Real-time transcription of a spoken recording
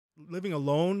living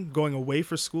alone, going away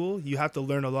for school, you have to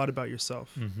learn a lot about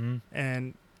yourself. Mm-hmm.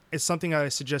 And it's something I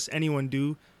suggest anyone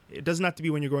do. It doesn't have to be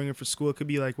when you're going in for school. It could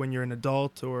be like when you're an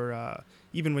adult or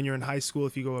even when you're in high school,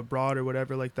 if you go abroad or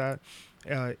whatever like that.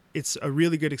 It's a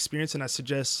really good experience, and I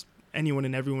suggest anyone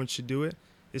and everyone should do it,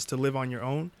 is to live on your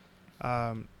own.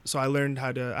 So I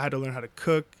had to learn how to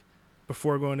cook.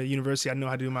 Before going to university, I didn't know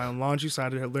how to do my own laundry, so I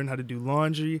had to learn how to do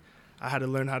laundry. I had to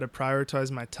learn how to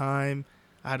prioritize my time.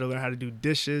 I had to learn how to do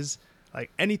dishes. Like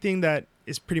anything that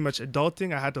is pretty much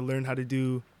adulting, I had to learn how to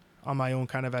do on my own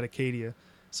kind of at Acadia.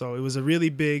 So it was a really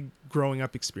big growing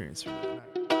up experience for me.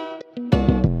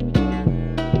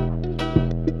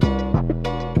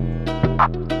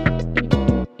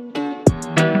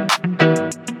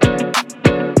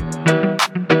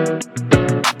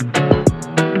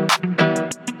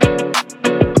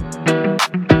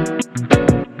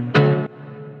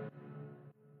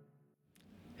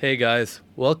 Hey guys,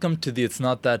 welcome to the It's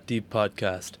Not That Deep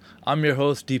podcast. I'm your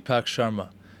host, Deepak Sharma.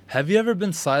 Have you ever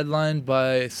been sidelined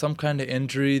by some kind of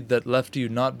injury that left you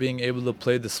not being able to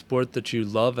play the sport that you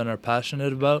love and are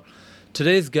passionate about?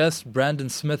 Today's guest, Brandon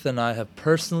Smith, and I have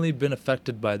personally been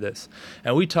affected by this,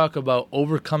 and we talk about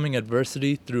overcoming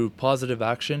adversity through positive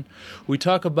action. We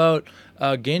talk about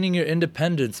gaining your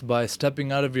independence by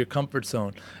stepping out of your comfort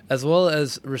zone, as well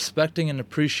as respecting and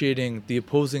appreciating the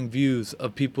opposing views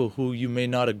of people who you may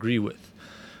not agree with.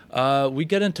 We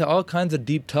get into all kinds of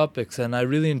deep topics, and I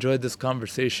really enjoyed this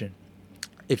conversation.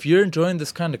 If you're enjoying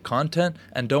this kind of content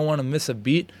and don't want to miss a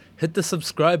beat, hit the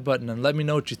subscribe button and let me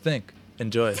know what you think.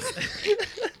 Enjoy.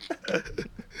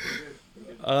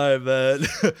 All right, man.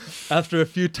 After a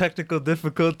few technical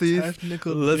difficulties,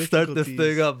 let's start this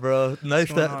thing up, bro. Nice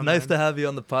to have you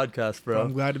on the podcast, bro.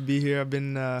 I'm glad to be here. I've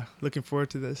been looking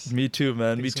forward to this. Me too,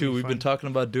 man. Me too. We've been talking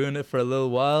about doing it for a little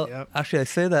while. Yep. Actually, I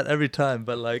say that every time,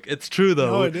 but like it's true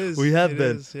though. No, it is. We have it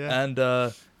been, is, yeah. and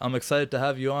I'm excited to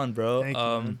have you on, bro. Thank you,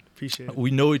 man. Appreciate it. We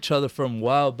know each other from a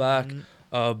while back.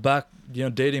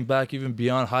 Mhm. Dating back even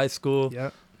beyond high school.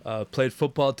 Yep. Played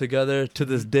football together. To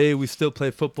this day, we still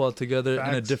play football together in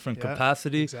a Facts. different Yeah,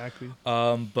 capacity. Exactly.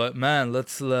 But man,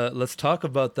 let's talk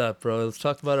about that, bro. Let's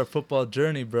talk about our football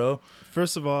journey, bro.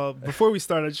 First of all, before we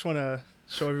start, I just want to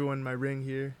show everyone my ring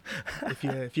here, if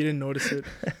you didn't notice it.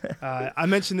 I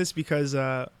mentioned this because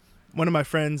one of my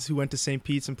friends who went to St.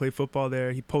 Pete's and played football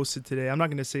there, he posted today. I'm not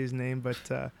going to say his name, but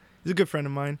he's a good friend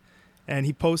of mine. And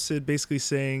he posted basically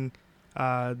saying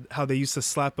how they used to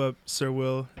slap up Sir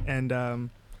Will, and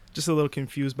just a little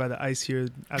confused by the ice here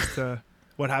as to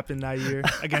what happened that year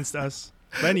against us.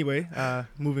 But anyway,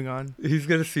 moving on. He's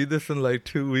gonna see this in like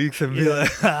 2 weeks and be like,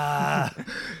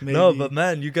 Maybe. no, but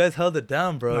man, you guys held it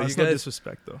down, bro. No, You it's no guys,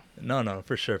 disrespect though. no,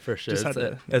 for sure. Just had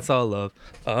to, It's all love.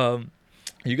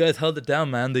 You guys held it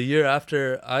down, man. The year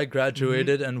after I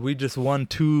graduated, and we just won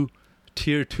 2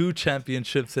 Tier 2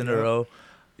 championships in a row.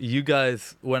 You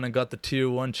guys went and got the Tier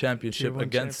 1 championship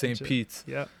against St. Pete's.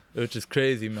 Yeah. Which is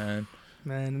crazy, man.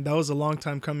 Man, that was a long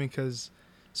time coming because,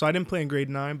 so I didn't play in grade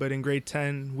 9, but in grade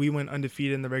 10, we went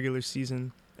undefeated in the regular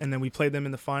season. And then we played them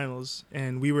in the finals,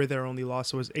 and we were their only loss.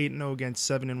 So it was 8-0 against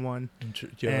 7-1.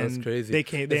 Yeah, that's crazy.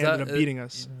 They ended up beating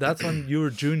us. That's when you were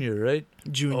junior, right?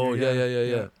 Junior. Oh,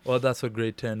 yeah. Well, that's what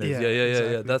grade 10 is. Yeah.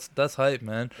 Exactly. That's hype,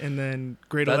 man. And then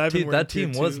grade 11, that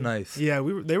team was nice. Yeah,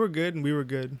 they were good, and we were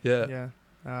good. Yeah.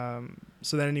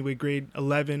 So then anyway, grade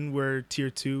 11, we're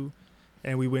Tier 2,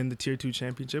 and we win the Tier 2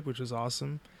 championship, which was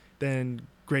awesome. Then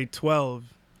grade 12,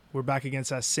 we're back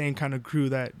against that same kind of crew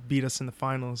that beat us in the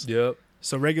finals. Yep.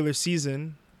 So regular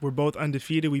season, we're both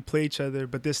undefeated. We play each other,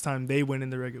 but this time they win in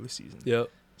the regular season.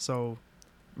 Yep. So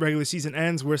regular season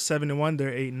ends, we're 7-1,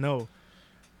 they're 8-0.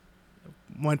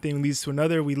 One thing leads to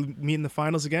another. We meet in the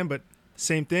finals again, but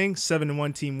same thing.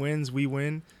 7-1 team wins, we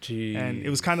win. Jeez. And it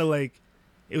was kind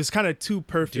of too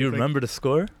perfect. Do you remember the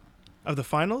score of the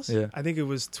finals? Yeah. I think it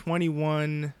was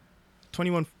 21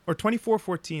 or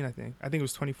 24-14, I think. I think it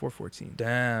was 24-14.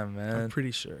 Damn, man. I'm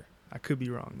pretty sure. I could be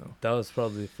wrong, though. That was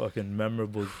probably a fucking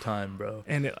memorable time, bro.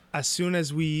 And as soon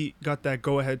as we got that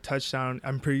go-ahead touchdown,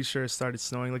 I'm pretty sure it started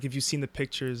snowing. Like, if you've seen the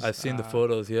pictures. I've seen the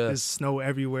photos, yeah. There's snow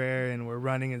everywhere, and we're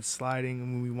running and sliding,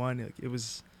 and when we won, it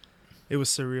was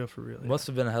surreal for real. Must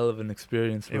have been a hell of an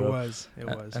experience, bro. It was.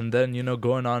 And then,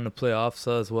 going on to play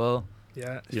OFSA as well.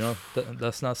 Yeah.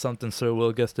 That's not something Sir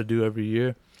Will gets to do every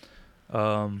year.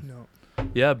 No.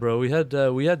 Yeah, bro, we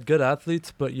had good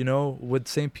athletes, but with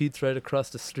St. Pete's right across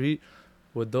the street,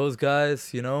 with those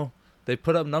guys, they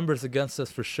put up numbers against us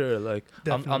for sure. Like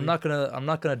I'm not gonna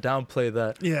downplay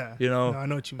that. Yeah. No, I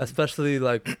know what you mean. Especially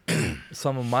like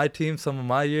some of my teams, some of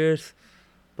my years,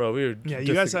 bro. We were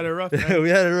you guys had it rough, man. We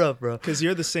had it rough, bro. Because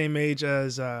you're the same age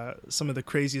as some of the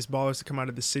craziest ballers to come out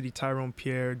of the city: Tyrone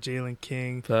Pierre, Jalen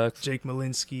King, Facts. Jake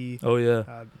Malinsky. Oh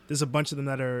yeah. There's a bunch of them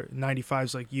that are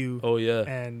 95s like you. Oh yeah.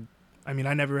 And I mean,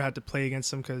 I never had to play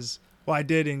against them because, well, I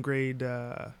did in grade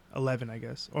 11, I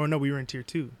guess. Or no, we were in tier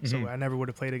 2, so I never would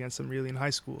have played against them really in high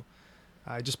school.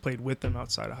 I just played with them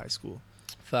outside of high school.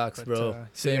 Facts, But, bro.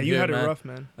 Same yeah, you here, had man. it rough,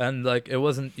 man. And like it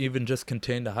wasn't even just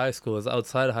contained to high school. It was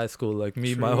outside of high school. Like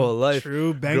me, my whole life.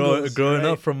 True, Bengals. Growing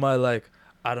right? up from my like,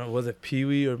 I don't know, was it Pee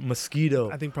Wee or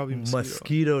Mosquito? I think probably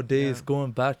Mosquito days, Yeah.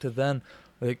 going back to then.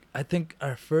 Like I think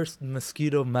our first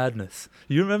Mosquito Madness.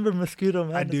 You remember Mosquito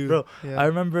Madness, I do, bro? yeah. I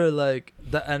remember like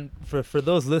that. And for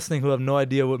those listening who have no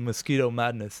idea what Mosquito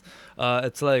Madness,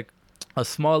 it's like a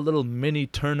small little mini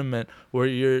tournament where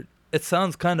you're. It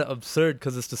sounds kind of absurd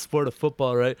because it's the sport of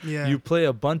football, right? Yeah. You play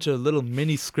a bunch of little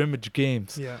mini scrimmage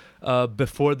games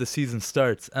before the season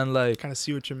starts, and like kind of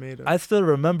see what you're made of. I still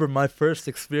remember my first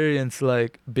experience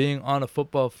like being on a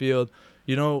football field.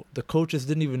 You know, the coaches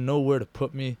didn't even know where to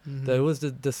put me. There was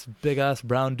this big ass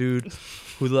brown dude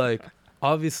who like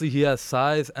obviously he has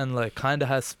size and like kind of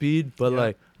has speed, but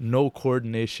like no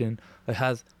coordination. Like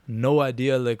has no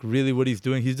idea like really what he's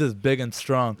doing. He's just big and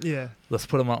strong. Yeah. Let's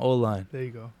put him on O-line. There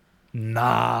you go.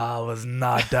 Nah, I was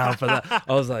not down for that.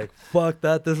 I was like, fuck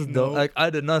that. This is dope. Like, I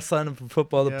did not sign up for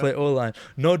football to play O-line.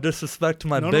 No disrespect to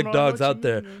my big dogs out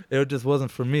there. It just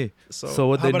wasn't for me. So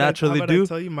what they naturally do? I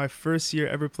tell you, my first year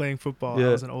ever playing football, I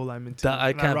was an O-lineman too.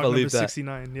 I can't believe that.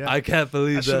 69. Yeah. I can't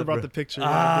believe that. I should have brought the picture.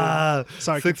 Yeah,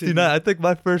 sorry, 69. continue. I think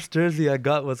my first jersey I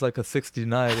got was like a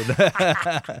 69.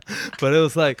 But it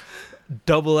was like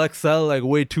double XL, like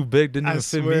way too big. Didn't even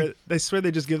fit me. They swear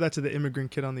they just give that to the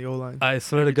immigrant kid on the O-line. I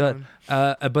swear to God.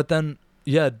 But then,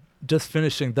 just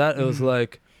finishing that, it was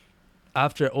like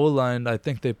after O-line, I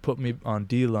think they put me on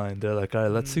D-line. They're like, all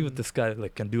right, let's see what this guy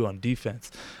like can do on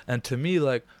defense. And to me,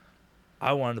 like,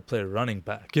 I wanted to play running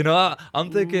back. You know,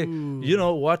 I'm thinking, you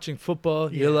know, watching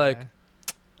football, you're like,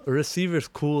 a receiver's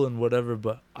cool and whatever,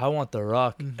 but I want to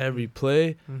rock every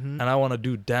play, and I want to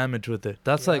do damage with it.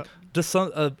 That's like just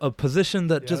a position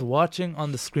that just watching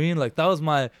on the screen, like that was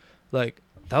my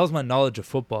knowledge of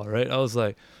football, right? I was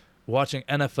like watching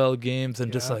NFL games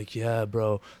and just like, yeah,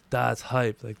 bro, that's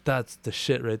hype. Like that's the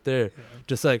shit right there.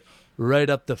 Just like right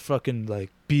up the fucking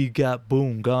like B gap,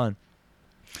 boom, gone.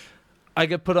 I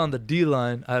get put on the D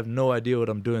line. I have no idea what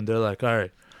I'm doing. They're like, all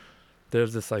right,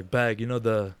 there's this like bag, you know,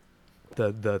 the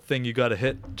thing you got to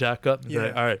hit, jack up. They're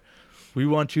like, all right, we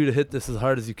want you to hit this as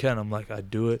hard as you can. I'm like, I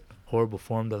do it. Horrible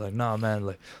form. They're like, nah, man,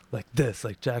 like this,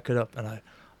 like jack it up. And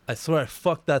I swear I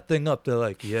fucked that thing up. They're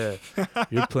like, yeah,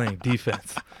 you're playing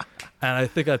defense. And I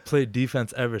think I played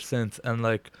defense ever since. And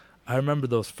like, I remember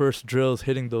those first drills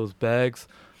hitting those bags.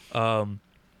 You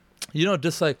know,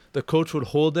 just like the coach would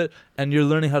hold it and you're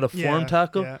learning how to form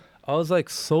tackle. Yeah. I was like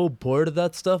so bored of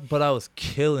that stuff, but I was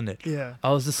killing it. Yeah.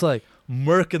 I was just like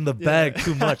murking the bag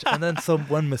too much. And then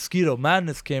when Mosquito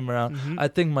Madness came around, I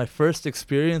think my first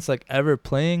experience like ever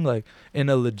playing like in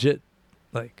a legit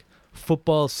like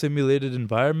football simulated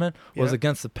environment was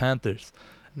against the Panthers.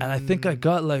 And I think I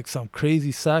got like some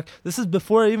crazy sack. This is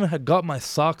before I even had got my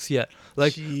socks yet.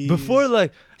 Like before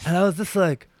like, and I was just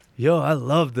like, yo, I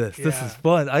love this. This is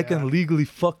fun. I can legally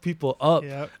fuck people up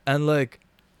and like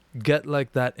get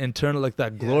like that internal, like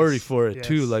that glory for it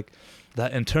too. Like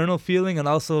that internal feeling, and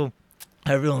also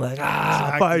everyone like,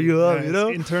 fire you up, you know?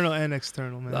 Internal and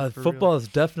external, man. Football is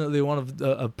definitely one of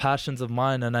the passions of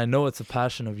mine, and I know it's a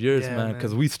passion of yours, man,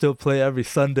 because we still play every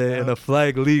Sunday in a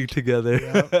flag league together.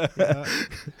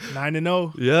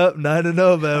 9-0. Yep,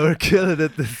 9-0, man. We're killing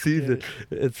it this season.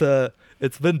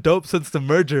 It's been dope since the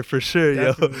merger for sure,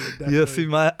 Definitely. You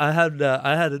see, I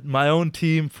had my own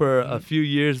team for a few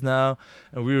years now,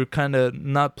 and we were kind of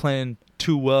not playing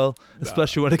too well,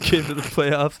 especially when it came to the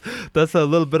playoffs. That's a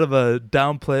little bit of a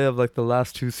downplay of like the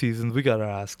last 2 seasons. We got our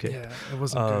ass kicked. Yeah, it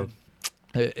wasn't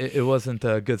good. It wasn't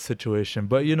a good situation,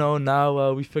 but you know,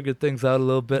 now we figured things out a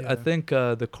little bit. I think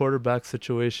the quarterback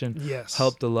situation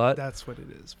helped a lot. That's what it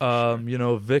is. Sure. You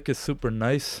know, Vic is super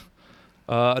nice.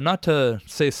 Not to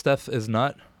say Steph is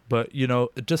not, but you know,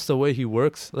 just the way he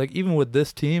works. Like even with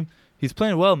this team, he's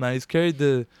playing well, man. He's carried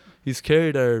our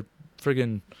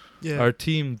friggin' our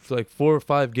team like 4 or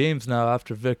 5 games now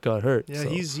after Vic got hurt. Yeah, so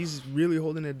he's really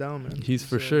holding it down, man. He's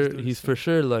for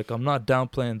sure. Like I'm not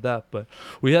downplaying that, but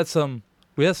we had some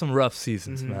rough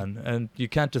seasons, man, and you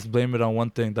can't just blame it on one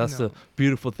thing. That's the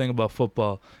beautiful thing about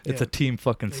football. It's a team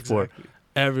fucking sport. Exactly.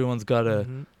 Everyone's gotta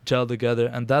gel together,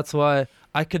 and that's why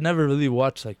I could never really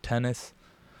watch like tennis.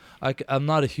 I'm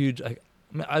not a huge.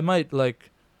 I might like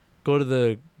go to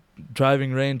the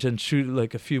driving range and shoot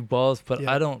like a few balls, but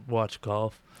Yeah. I don't watch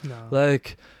golf. No.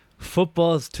 Like,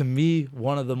 football is to me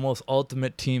one of the most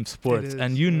ultimate team sports, is,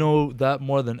 and you yeah. know that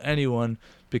more than anyone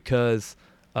because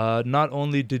not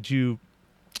only did you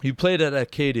played at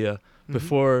Acadia Mhm.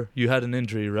 before you had an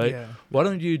injury, right? Yeah. Why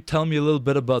don't you tell me a little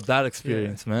bit about that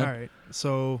experience, man? All right.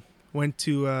 So went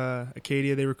to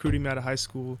Acadia. They recruited me out of high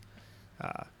school.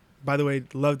 By the way,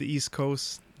 love the East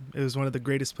Coast. It was one of the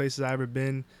greatest places I ever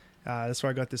been. That's where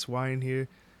I got this wine here.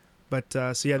 But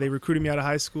so yeah, they recruited me out of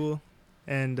high school,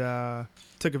 and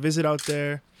took a visit out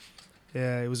there.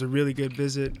 Yeah, it was a really good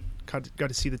visit. Got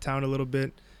to see the town a little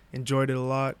bit. Enjoyed it a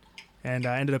lot, and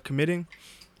I ended up committing.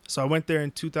 So I went there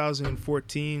in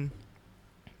 2014.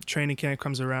 Training camp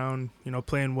comes around,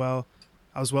 playing well.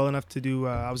 I was well enough to do,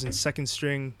 I was in second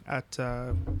string at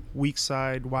weak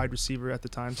side wide receiver at the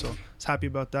time, so I was happy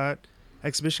about that.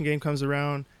 Exhibition game comes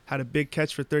around, had a big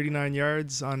catch for 39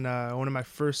 yards on one of my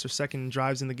first or second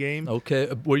drives in the game. Okay,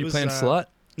 were you It was, playing slot?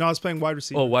 No, I was playing wide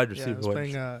receiver. Oh, wide Yeah, receiver. I was wide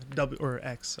playing receiver. W or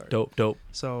X, sorry. Dope.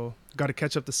 So got to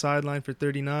catch up the sideline for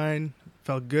 39.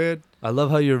 Felt good. I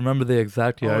love how you remember the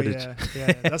exact yardage. Oh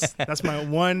yeah. That's my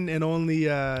one and only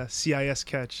CIS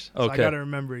catch. So Okay. I gotta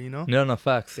remember, No,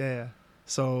 facts. Yeah.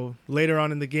 So later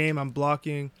on in the game, I'm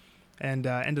blocking, and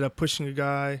ended up pushing a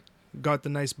guy. Got the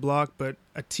nice block, but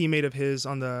a teammate of his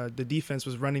on the defense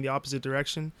was running the opposite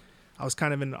direction. I was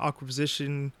kind of in an awkward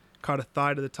position. Caught a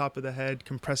thigh to the top of the head,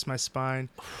 compressed my spine.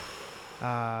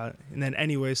 And then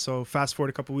anyway, so fast forward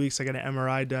a couple weeks, I got an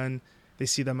MRI done. They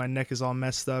see that my neck is all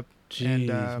messed up. Jeez, And,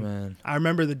 man. I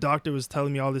remember the doctor was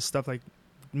telling me all this stuff like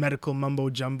medical mumbo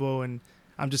jumbo, and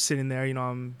I'm just sitting there,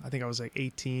 I think I was like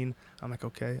 18. I'm like,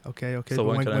 okay. So but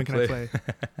when can I play?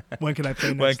 When can I play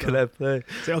next? When can I play?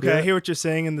 Say, okay, Yeah. I hear what you're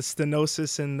saying, and the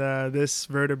stenosis and this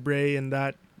vertebrae and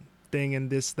that thing and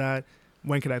this, that.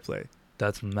 When can I play?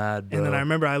 That's mad, bro. And then I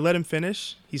remember I let him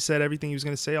finish. He said everything he was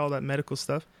going to say, all that medical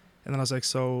stuff. And then I was like,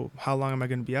 so how long am I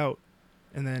going to be out?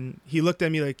 And then he looked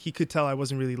at me like he could tell I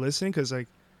wasn't really listening because, like,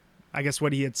 I guess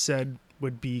what he had said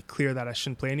would be clear that I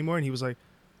shouldn't play anymore. And he was like,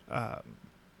 I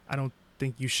don't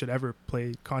think you should ever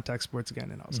play contact sports again.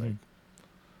 And I was Mhm.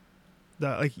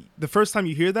 like, the first time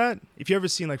you hear that, if you ever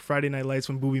seen like Friday Night Lights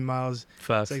when Boobie Miles,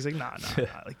 Fast. he's like, nah,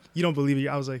 like you don't believe it.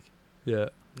 I was like, Yeah.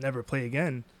 never play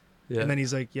again. Yeah. And then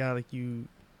he's like, yeah, like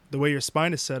the way your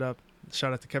spine is set up,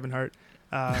 shout out to Kevin Hart,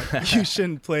 you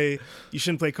shouldn't play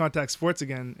contact sports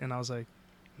again. And I was like,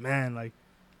 man, like,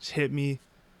 just hit me.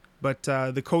 But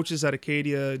the coaches at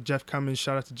Acadia, Jeff Cummins,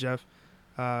 shout out to Jeff,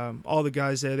 all the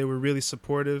guys there, they were really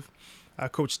supportive.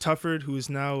 Coach Tufford, who is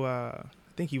now, I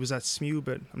think he was at SMU,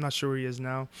 but I'm not sure where he is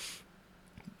now.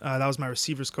 That was my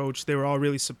receivers coach. They were all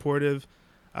really supportive.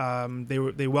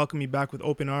 They welcomed me back with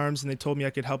open arms, and they told me I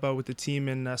could help out with the team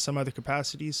in some other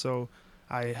capacity. So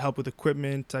I helped with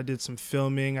equipment. I did some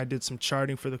filming. I did some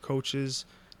charting for the coaches.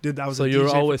 So you were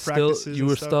always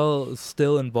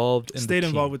still involved in the stayed team.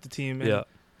 involved with the team. And Yeah.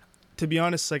 to be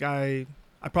honest, like I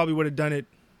probably would have done it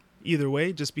either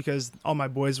way, just because all my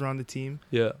boys were on the team.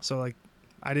 Yeah. So like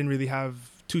I didn't really have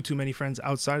too many friends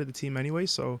outside of the team anyway.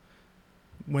 So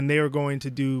when they were going to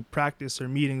do practice or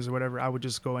meetings or whatever, I would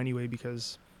just go anyway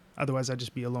because otherwise I'd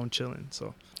just be alone chilling.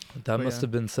 So That But must yeah.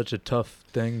 have been such a tough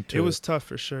thing it was tough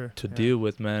for sure to Yeah. deal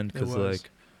with, man, It because was. like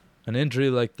an injury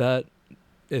like that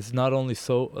is not only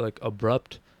so like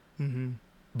abrupt, Mhm.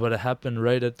 but it happened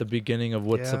right at the beginning of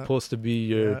what's Yeah. supposed to be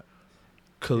your Yeah.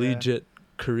 collegiate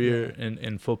career Yeah.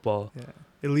 in football. Yeah.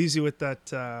 It leaves you with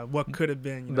that what could have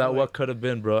been. That what could have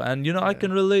been, bro. And I Yeah.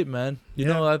 can relate, man. You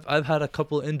know, Yeah. I've had a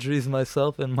couple injuries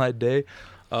myself in my day,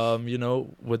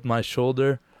 with my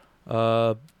shoulder,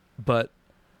 but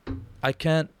I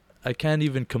can't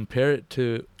even compare it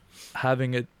to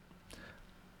having it.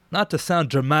 Not to sound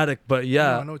dramatic, but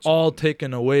No, I know what you all mean.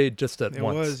 taken away just at It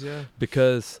once. was, yeah.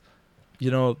 Because,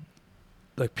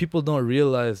 like people don't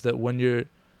realize that when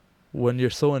you're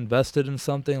so invested in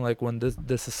something, like when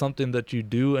this is something that you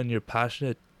do and you're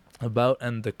passionate about,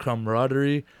 and the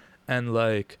camaraderie and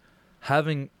like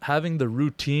having the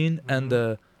routine and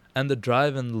the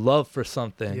drive and love for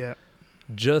something Yeah.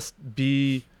 just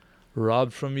be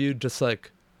robbed from you, just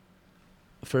like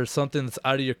for something that's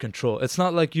out of your control. It's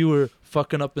not like you were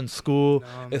fucking up in school.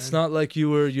 No, It's man. not like you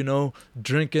were,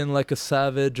 drinking like a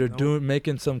savage or Nope.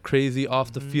 making some crazy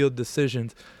off the Mhm. field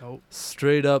decisions. Nope.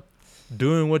 Straight up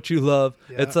doing what you love.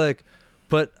 Yeah. It's like,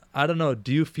 but I don't know.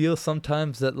 Do you feel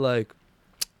sometimes that like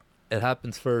it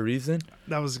happens for a reason?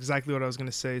 That was exactly what I was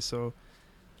gonna say. So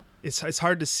it's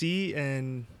hard to see,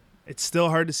 and it's still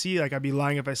hard to see. Like I'd be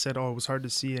lying if I said, "Oh, it was hard to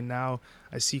see," and now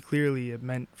I see clearly it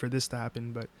meant for this to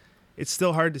happen. But it's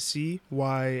still hard to see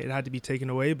why it had to be taken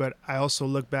away. But I also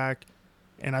look back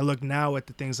And I look now at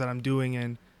the things that I'm doing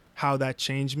and how that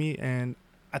changed me, and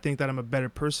I think that I'm a better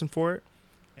person for it.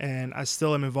 And I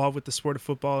still am involved with the sport of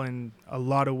football in a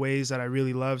lot of ways that I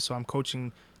really love. So I'm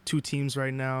coaching 2 teams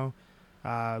right now.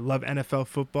 Love NFL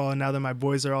football. And now that my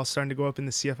boys are all starting to go up in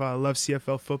the CFL, I love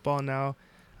CFL football now.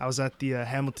 I was at the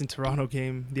Hamilton-Toronto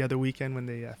game the other weekend when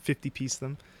they 50-pieced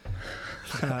them,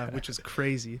 which was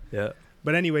crazy. Yeah.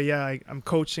 But anyway, yeah, I'm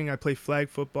coaching. I play flag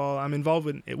football. I'm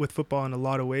involved with football in a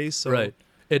lot of ways. So right.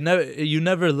 You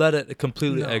never let it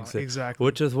completely exit. Exactly.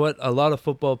 Which is what a lot of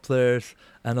football players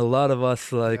and a lot of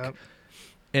us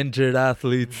injured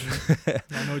athletes.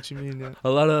 Mm-hmm. I know what you mean. Yeah. A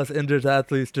lot of us injured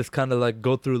athletes just kind of like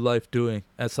go through life doing.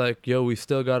 It's like, yo, we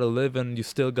still gotta live, and you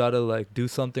still gotta like do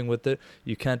something with it.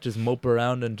 You can't just mope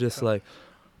around and just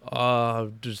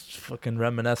just fucking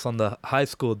reminisce on the high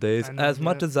school days. As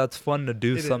much as that's fun to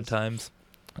do sometimes,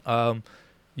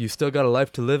 you still got a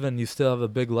life to live, and you still have a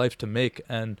big life to make.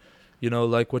 And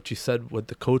like what you said with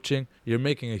the coaching, you're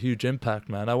making a huge impact,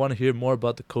 man. I want to hear more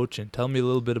about the coaching. Tell me a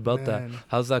little bit about that.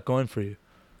 How's that going for you?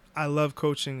 I love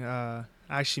coaching. I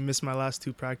actually missed my last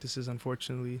 2 practices,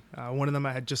 unfortunately. One of them,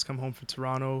 I had just come home from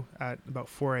Toronto at about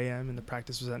 4 a.m. and the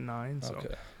practice was at 9. So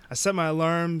I set my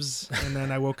alarms, and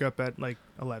then I woke up at like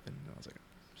 11. I was like,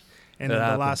 and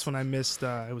then the last one I missed,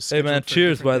 it was. Hey man,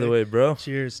 cheers by the way, bro.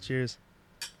 Cheers.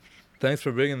 Thanks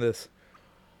for bringing this.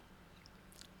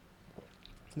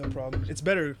 No problem. It's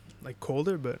better like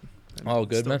colder, but all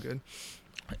good, man. Good.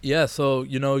 Yeah, so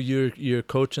you're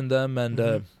coaching them,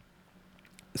 and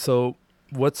so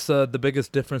what's the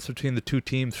biggest difference between the 2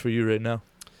 teams for you right now?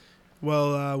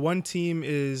 Well, one team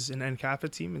is an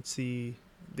NCAFA team. It's the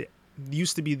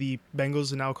used to be the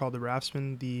Bengals and now called the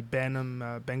Raftsmen, the Bantam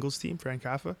Bengals team for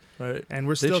NCAFA. Right. And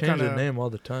we're still kind of their name all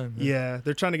the time. Yeah,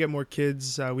 they're trying to get more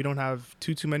kids. We don't have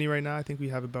too many right now. I think we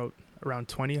have about around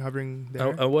 20 hovering there.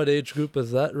 And what age group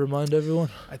is that? Remind everyone.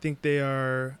 I think they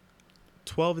are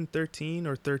 12 and 13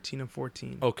 or 13 and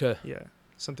 14. Okay. Yeah,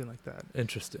 something like that.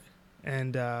 Interesting.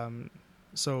 And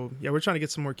so, yeah, we're trying to get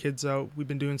some more kids out. We've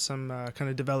been doing some kind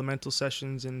of developmental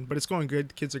sessions, but it's going good.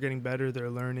 The kids are getting better. They're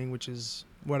learning, which is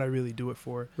what I really do it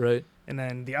for. Right. And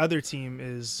then the other team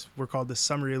we're called the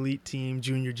Summer Elite Team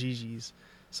Junior GGs.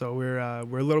 So we're a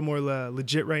little more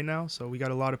legit right now. So we got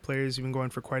a lot of players. We've been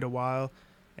going for quite a while.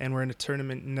 And we're in a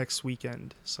tournament next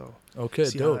weekend. So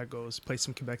see dope. how that goes. Play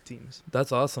some Quebec teams.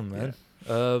 That's awesome, man.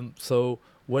 Yeah. So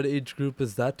what age group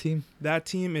is that team? That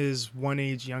team is 1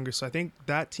 age younger. So I think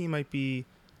that team might be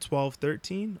 12,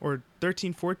 13 or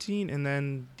 13, 14. And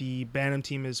then the Bantam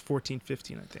team is 14,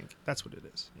 15, I think. That's what it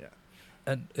is. Yeah.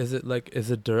 And is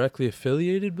it directly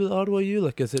affiliated with Ottawa U?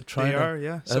 Like, is it trying? They are,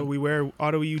 yeah. So we wear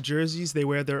Ottawa U jerseys. They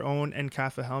wear their own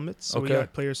NCAFA helmets. So we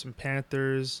got players from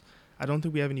Panthers. I don't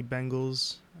think we have any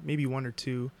Bengals, maybe 1 or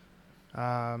 2.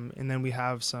 And then we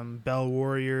have some Bell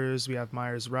Warriors. We have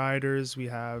Myers Riders. We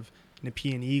have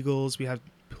Nepean Eagles. We have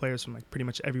players from like pretty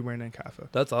much everywhere in NCAFA.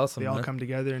 That's awesome. They all come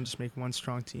together and just make one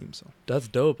strong team. So that's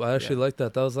dope. I actually like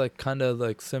that. That was like kind of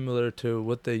like similar to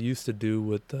what they used to do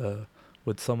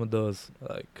with some of those,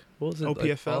 like, what was it?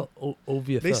 OPFL. Like,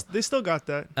 OVFL. They still got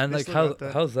that. And like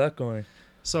how's that going?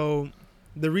 So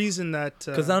the reason that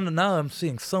because now I'm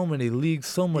seeing so many leagues,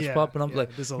 so much popping up. Like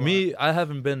me, I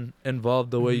haven't been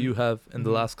involved the way you have in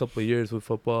the last couple of years with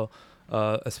football,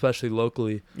 especially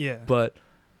locally. Yeah. But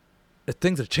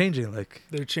things are changing. Like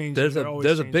they're changing.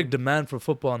 There's a big demand for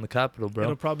football in the capital, bro.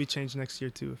 It'll probably change next year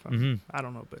too. I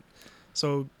don't know, but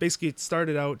so basically it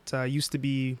started out used to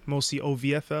be mostly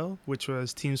OVFL, which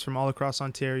was teams from all across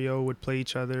Ontario would play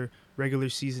each other regular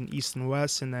season East and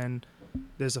West, and then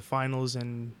there's a finals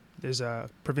and there's a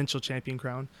provincial champion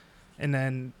crown. And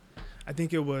then I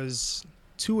think it was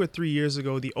 2 or 3 years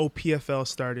ago, the OPFL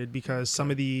started because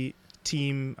some of the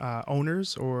team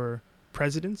owners or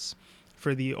presidents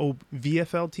for the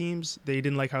VFL teams, they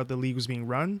didn't like how the league was being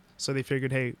run. So they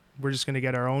figured, hey, we're just going to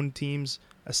get our own teams,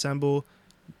 assemble,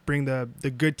 bring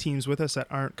the good teams with us that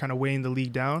aren't kind of weighing the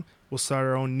league down. We'll start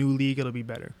our own new league. It'll be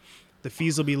better. The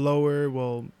fees will be lower.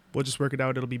 We'll just work it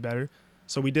out. It'll be better.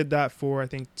 So we did that for, I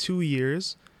think, 2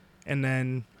 years. And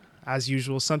then, as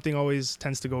usual, something always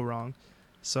tends to go wrong.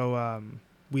 So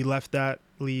we left that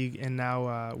league, and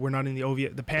now we're not in the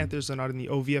OVFL. The Panthers are not in the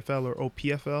OVFL or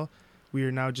OPFL. We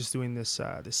are now just doing this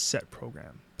set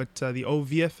program. But the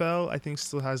OVFL, I think,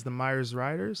 still has the Myers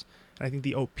Riders. And I think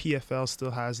the OPFL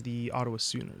still has the Ottawa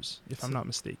Sooners, if I'm not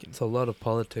mistaken. It's a lot of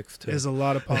politics, too. There's a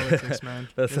lot of politics, man.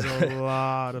 There's a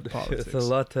lot of politics. It's a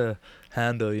lot to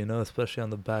handle, especially on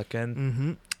the back end.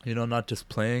 Mm-hmm. Not just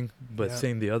playing, but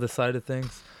seeing the other side of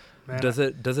things. Man, does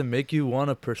it make you want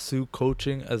to pursue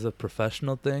coaching as a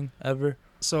professional thing ever?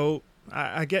 So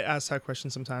I get asked that question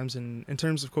sometimes, and in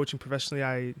terms of coaching professionally,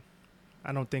 I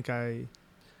don't think I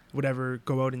would ever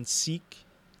go out and seek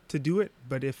to do it.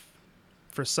 But if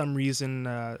for some reason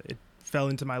it fell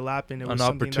into my lap and it was An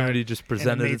something opportunity that, just and it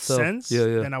presented made itself. sense, Yeah,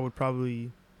 yeah. then I would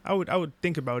probably I would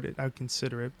think about it. I would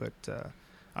consider it, but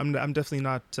I'm definitely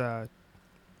not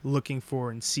looking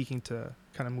for and seeking to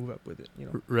kind of move up with it. You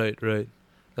know. Right.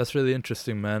 That's really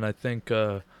interesting, man. I think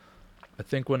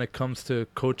when it comes to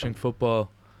coaching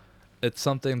football, it's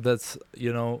something that's,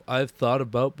 I've thought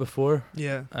about before,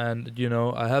 Yeah. and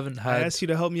I haven't I had. asked you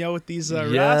to help me out with these Yeah,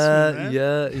 man.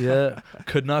 yeah.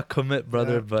 Could not commit,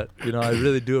 brother, Yeah. but I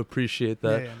really do appreciate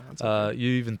that. Yeah, no, it's okay. You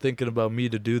even thinking about me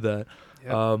to do that.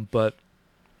 Yeah. But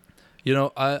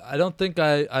I don't think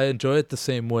I enjoy it the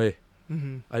same way.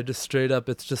 Mm-hmm. I just straight up,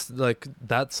 it's just like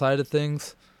that side of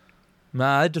things. Man,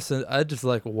 I just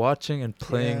like watching and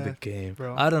playing the game.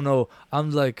 bro. I don't know. I'm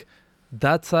like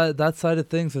that side of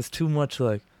things is too much.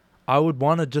 Like I would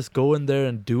want to just go in there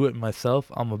and do it myself.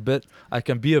 I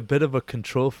can be a bit of a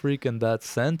control freak in that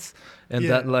sense, and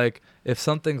that like if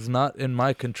something's not in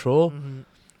my control, Mm-hmm.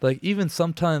 like even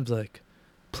sometimes like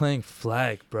playing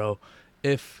flag, bro.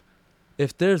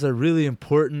 If there's a really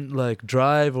important like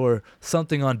drive or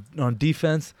something on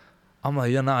defense, I'm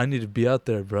like, I need to be out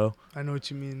there, bro. I know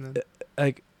what you mean, man.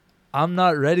 Like I'm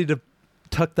not ready to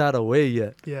tuck that away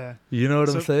yet. Yeah. You know what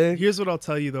I'm saying? Here's what I'll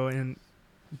tell you though, and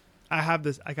I have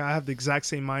this. Like I have the exact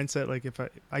same mindset. Like if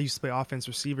I used to play offense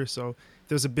receiver, so if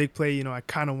there's a big play, I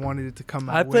kind of wanted it to come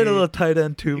my way. I played a little tight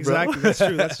end too, exactly. bro.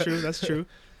 Exactly. That's true.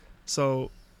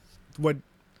 So what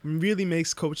really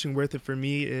makes coaching worth it for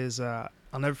me is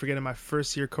I'll never forget in my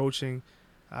first year coaching,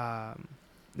 there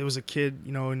was a kid,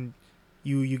 and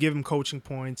you give him coaching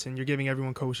points, and you're giving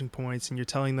everyone coaching points, and you're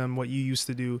telling them what you used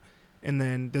to do. And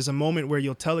then there's a moment where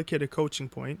you'll tell a kid a coaching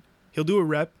point. He'll do a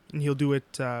rep, and he'll do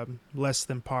it less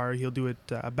than par. He'll do it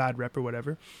a bad rep or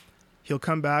whatever. He'll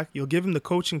come back. You'll give him the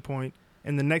coaching point,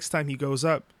 and the next time he goes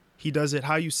up, he does it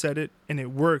how you said it, and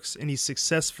it works, and he's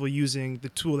successful using the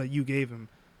tool that you gave him.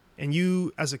 And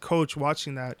you, as a coach,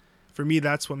 watching that, for me,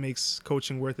 that's what makes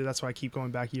coaching worth it. That's why I keep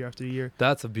going back year after year.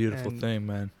 That's a beautiful And thing,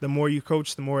 man. The more you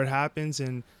coach, the more it happens,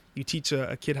 and you teach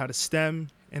a kid how to stem,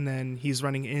 and then he's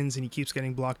running ins, and he keeps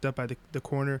getting blocked up by the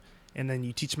corner, and then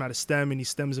you teach him how to stem, and he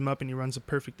stems him up, and he runs a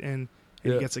perfect in,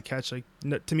 and he gets a catch. Like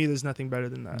to me, there's nothing better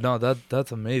than that. No,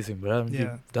 that's amazing, bro.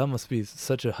 That must be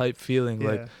such a hype feeling,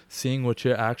 like seeing what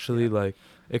you're actually like,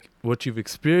 what you've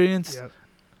experienced. Yep.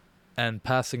 And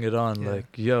passing it on,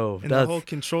 like, and the whole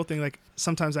control thing, like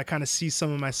sometimes I kind of see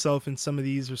some of myself in some of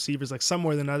these receivers, like some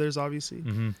more than others, obviously,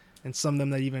 and some of them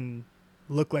that even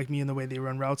look like me in the way they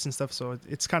run routes and stuff. So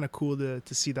it's kind of cool to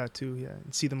see that too,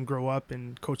 and see them grow up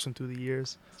and coach them through the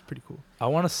years. It's pretty cool. I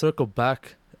want to circle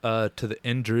back to the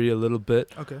injury a little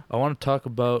bit. Okay. I want to talk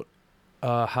about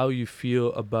how you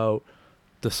feel about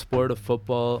the sport of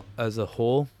football as a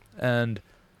whole and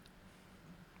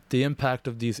the impact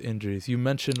of these injuries. You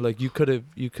mentioned like you could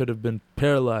have been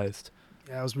paralyzed.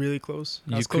 Yeah, I was really close.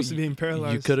 I was close to being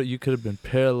paralyzed. You could have been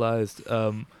paralyzed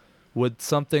with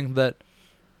something that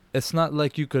it's not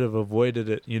like you could have avoided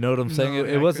it. You know what I'm saying? No,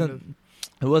 It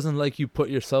wasn't like you put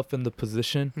yourself in the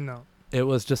position. No. It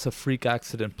was just a freak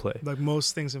accident play. Like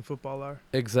most things in football are.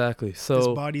 Exactly. So there's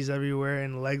bodies everywhere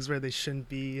and legs where they shouldn't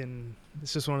be, and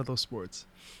it's just one of those sports.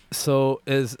 So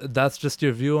that's just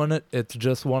your view on it? It's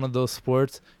just one of those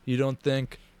sports. You don't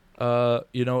think,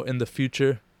 in the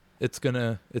future, it's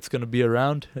gonna be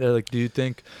around? Like, do you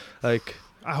think, like?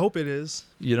 I hope it is.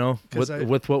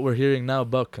 With what we're hearing now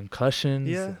about concussions.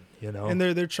 Yeah. And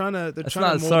they're trying to. It's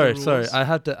not. Sorry. I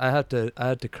had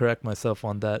to correct myself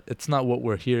on that. It's not what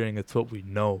we're hearing. It's what we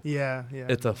know. Yeah.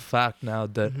 It's a fact now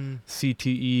that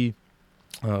CTE,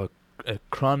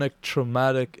 chronic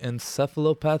traumatic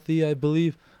encephalopathy, I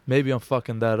believe. Maybe I'm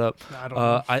fucking that up. I don't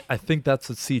know. I think that's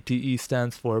what CTE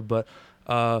stands for, but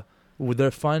they're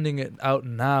finding it out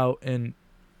now, and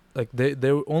like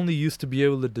they only used to be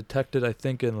able to detect it, I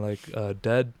think, in like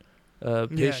dead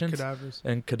patients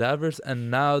and cadavers,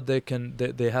 and now they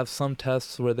have some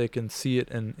tests where they can see it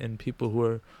in people who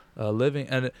are living,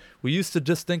 and we used to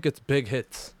just think it's big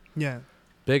hits. Yeah.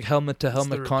 Big helmet to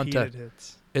helmet contact.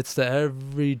 Hits. It's the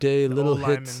everyday little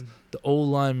hits. The O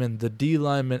lineman, the D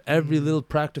lineman, every little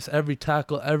practice, every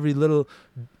tackle, every little,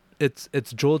 it's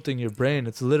jolting your brain.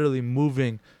 It's literally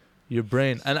moving your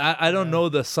brain. And I don't know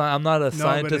the science. I'm not a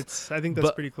scientist. But I think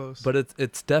that's pretty close. But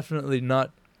it's definitely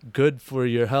not good for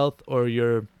your health or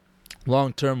your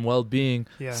long-term well-being,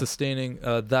 sustaining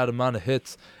that amount of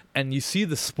hits. And you see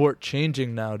the sport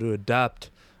changing now to adapt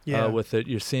Yeah. with it.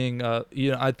 You're seeing,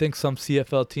 I think some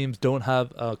CFL teams don't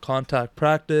have contact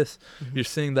practice. Mhm. You're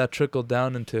seeing that trickle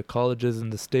down into colleges in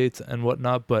the States and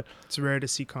whatnot. But It's rare to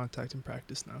see contact in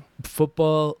practice now.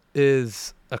 football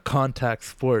is a contact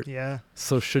sport. Yeah.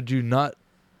 So should you not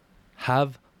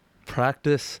have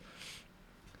practice,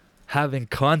 having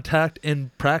contact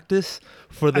in practice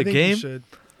for the I think game? you should.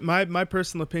 My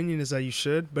personal opinion is that you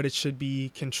should, but it should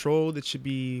be controlled. It should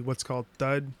be what's called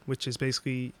thud, which is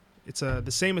basically it's the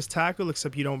same as tackle,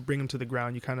 except you don't bring them to the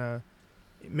ground. You kind of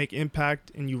make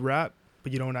impact and you wrap,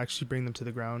 but you don't actually bring them to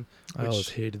the ground. I always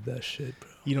hated that shit, bro.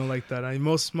 You don't like that. I mean,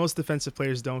 most defensive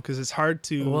players don't, because it's hard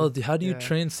to. Well, how do you yeah.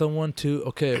 train someone to,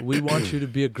 okay, we want you to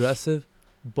be aggressive,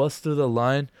 bust through the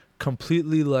line,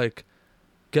 completely like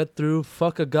get through,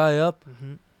 fuck a guy up,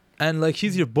 Mhm. and like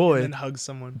he's your boy, And then hug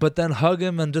someone. but then hug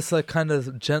him and just like kind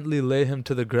of gently lay him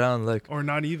to the ground. Like Or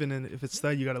not even, and if it's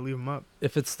that, you got to leave him up.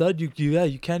 if it's stud, you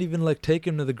can't even like take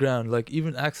him to the ground, like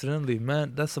even accidentally,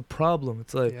 man. That's a problem.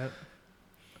 It's like Yeah.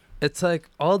 it's like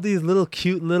all these little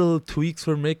cute little tweaks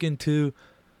we're making to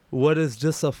what is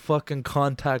just a fucking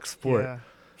contact sport. Yeah.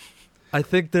 I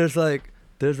think there's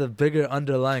a bigger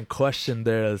underlying question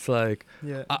there. It's like,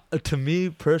 Yeah. to me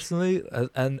personally,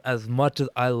 and as much as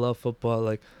I love football,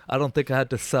 like I don't think I had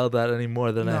to sell that any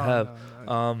more than I have.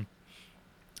 No.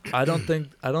 I don't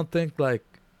think like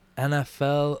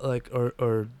NFL like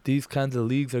or these kinds of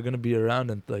leagues are gonna be around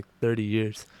in like 30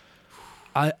 years.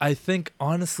 I think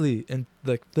honestly in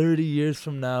like 30 years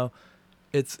from now,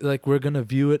 it's like we're gonna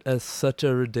view it as such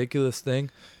a ridiculous thing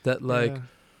that like Yeah.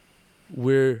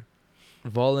 we're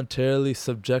voluntarily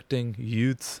subjecting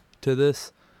youths to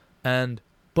this,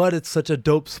 but it's such a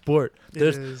dope sport. It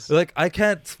is. Like I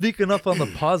can't speak enough on the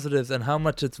positives and how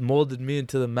much it's molded me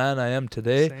into the man I am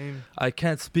today. Same. I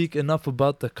can't speak enough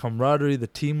about the camaraderie, the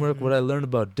teamwork, what I learned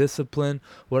about discipline,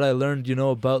 what I learned,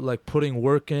 about like putting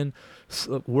work in,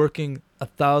 working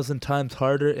 1,000 times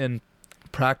harder in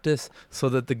practice so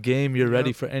that the game you're ready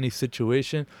Yep. for any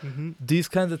situation. Mhm. These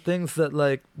kinds of things that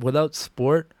like without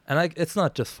sport, and it's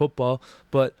not just football,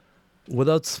 but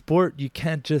without sport you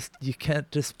can't just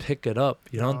pick it up.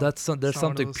 No, There's it's not one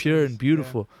something of those pure things. and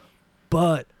beautiful.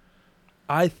 But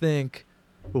I think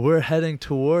we're heading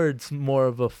towards more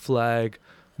of a flag,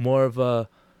 more of a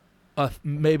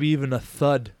maybe even a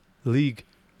thud league.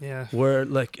 Yeah. Where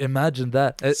like imagine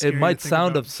that it Scary to might think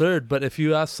sound about. absurd, but if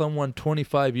you ask someone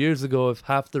 25 years ago if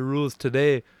half the rules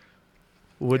today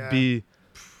would Yeah. be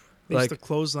They like, used to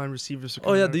clothesline receivers.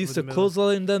 oh yeah, they used to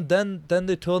clothesline them, then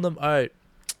they told them, all right,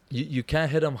 you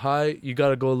can't hit them high, you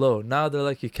gotta go low. Now they're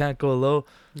like, you can't go low.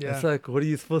 Yeah. It's like, what are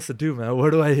you supposed to do, man? Where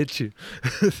do I hit you?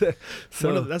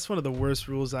 So That's one of the worst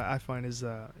rules I find is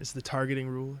the targeting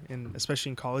rule, especially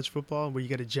in college football, where you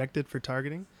get ejected for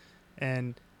targeting.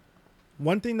 And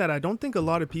one thing that I don't think a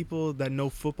lot of people that know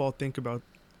football think about.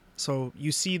 So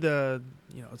you see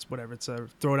it's whatever, it's a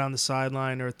throw down the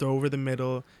sideline or a throw over the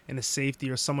middle and a safety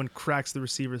or someone cracks the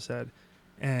receiver's head,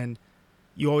 and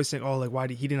you always think, oh,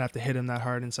 like he didn't have to hit him that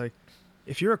hard. And it's like,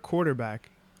 if you're a quarterback,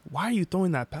 why are you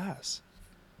throwing that pass?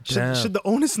 Damn. Should the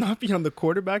onus not be on the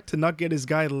quarterback to not get his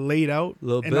guy laid out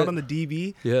Little and bit. not on the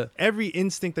DB? yeah, Every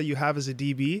instinct that you have as a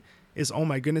DB is, oh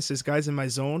my goodness, this guy's in my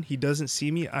zone. He doesn't see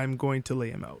me. I'm going to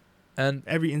lay him out. and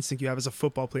Every instinct you have as a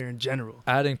football player in general.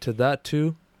 adding to that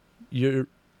too, you're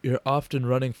often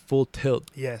running full tilt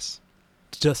Yes.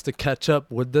 just to catch up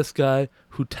with this guy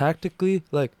who tactically,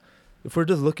 like, if we're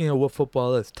just looking at what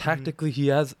football is, tactically he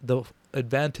has the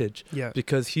advantage Yeah.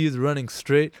 because he is running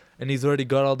straight and he's already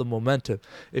got all the momentum.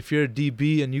 If you're a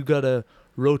DB and you gotta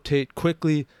rotate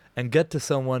quickly and get to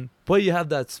someone, but you have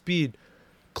that speed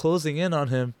closing in on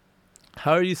him,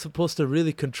 how are you supposed to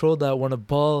really control that when a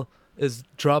ball is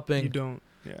dropping? You don't.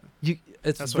 Yeah.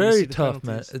 It's That's why we see very the tough, man.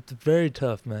 penalties. It's very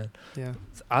tough, man. Yeah.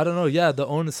 I don't know. Yeah,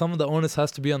 some of the onus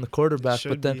has to be on the quarterback, Should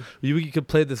but then be. you could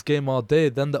play this game all day.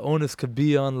 Then the onus could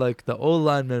be on like the O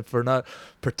lineman for not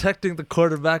protecting the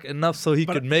quarterback enough so he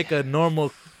But- could make a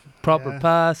normal, proper Yeah,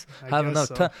 pass, I have guess enough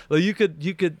so. time. Like you could.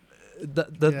 Yeah,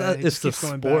 he It's just the keeps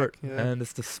going sport, back, yeah. and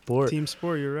it's the sport. Team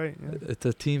sport, you're right. Yeah. It's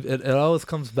a team. It always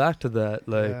comes back to that.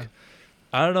 Like Yeah.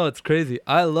 I don't know. It's crazy.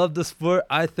 I love the sport.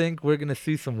 I think we're gonna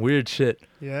see some weird shit.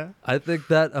 Yeah. I think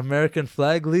that American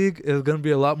Flag League is going to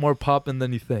be a lot more popping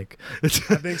than you think. I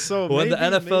think so. When the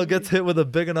Maybe, NFL maybe. gets hit with a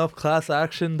big enough class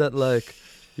action that, like,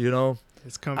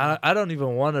 It's coming. I don't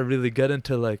even want to really get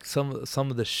into like some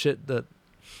of the shit that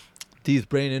these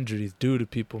brain injuries do to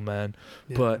people, man.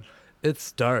 Yeah. But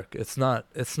it's dark. It's not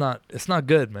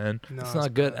good, man. No, it's it's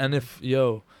not good. bad, And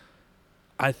man.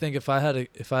 I think if I had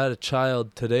a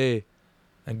child today,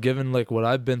 and given like what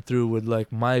I've been through with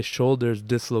like my shoulders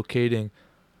dislocating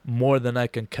more than I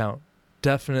can count,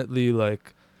 definitely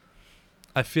like,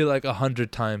 I feel like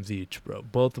 100 times each, bro.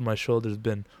 Both of my shoulders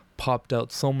been popped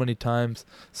out so many times.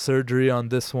 Surgery on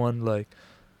this one, like,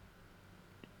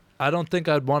 I don't think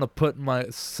I'd want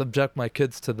to subject my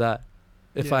kids to that.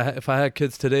 If I had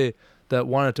kids today that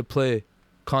wanted to play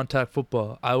contact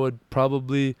football, I would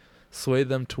probably sway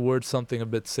them towards something a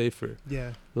bit safer.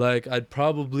 Yeah. Like, I'd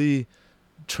probably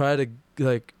try to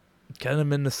like get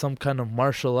them into some kind of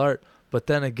martial art, but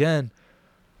then again,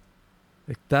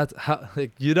 like, that's how,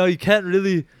 like, you know, you can't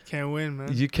win,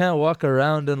 man. You can't walk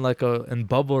around in like in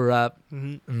bubble wrap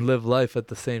Mm-hmm. and live life at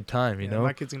the same time, you know.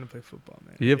 My kid's gonna play football,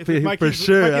 man. Yeah, if my for kids,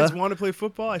 sure. If my kids want to play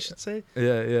football, I should say.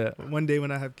 Yeah. One day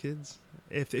when I have kids,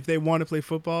 if they want to play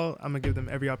football, I'm gonna give them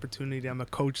every opportunity. I'm gonna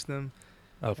coach them.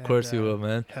 Of course you will,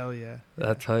 man. Hell yeah.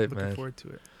 That's hype, man. Looking forward to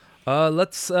it.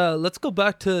 Let's go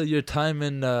back to your time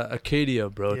in Acadia,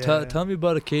 bro. Tell me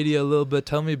about Acadia a little bit.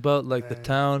 Tell me about like the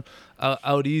town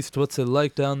out east. What's it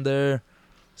like down there?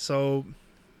 So,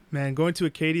 man, going to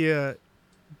Acadia,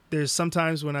 there's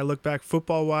sometimes when I look back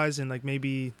football wise, and like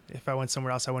maybe if I went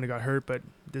somewhere else I wouldn't have got hurt, but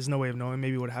there's no way of knowing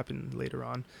maybe what happened later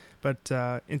on.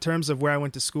 But in terms of where I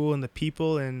went to school and the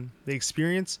people and the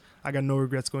experience, I got no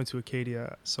regrets going to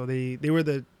Acadia. So they were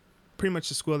pretty much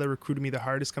the school that recruited me the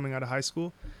hardest coming out of high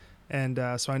school. And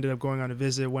so I ended up going on a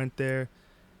visit, went there,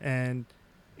 and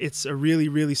it's a really,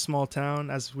 really small town,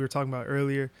 as we were talking about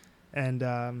earlier.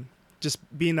 And just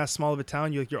being that small of a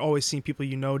town, you're always seeing people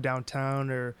you know downtown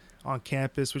or on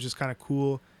campus, which is kind of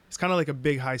cool. It's kind of like a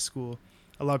big high school.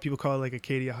 A lot of people call it like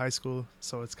Acadia High School,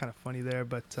 so it's kind of funny there.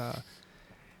 But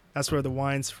that's where the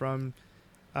wine's from.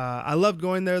 I loved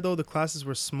going there, though. The classes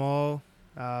were small.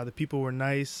 The people were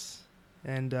nice.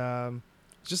 And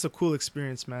it's just a cool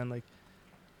experience, man. Like,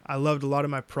 I loved a lot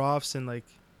of my profs, and like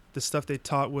the stuff they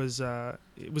taught was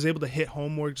it was able to hit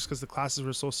home more just because the classes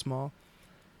were so small.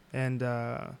 And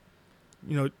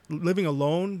you know, living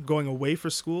alone, going away for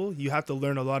school, you have to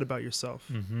learn a lot about yourself.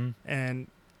 Mm-hmm. And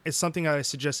it's something I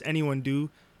suggest anyone do.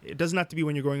 It doesn't have to be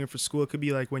when you're going in for school. It could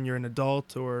be like when you're an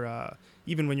adult, or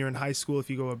even when you're in high school, if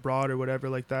you go abroad or whatever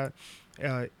like that.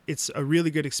 It's a really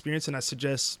good experience, and I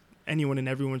suggest anyone and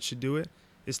everyone should do it,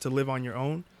 is to live on your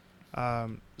own.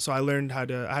 So I had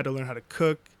to learn how to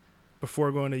cook.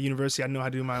 Before going to university, I didn't know how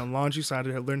to do my own laundry, so I had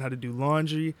to learn how to do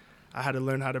laundry. I had to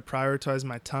learn how to prioritize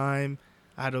my time.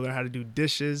 I had to learn how to do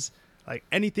dishes. Like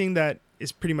anything that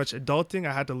is pretty much adulting,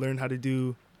 I had to learn how to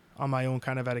do on my own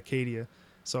kind of at Acadia.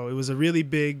 So it was a really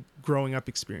big growing up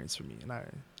experience for me, and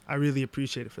I really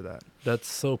appreciate it for that. That's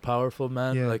so powerful,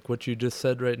 man. Yeah. Like what you just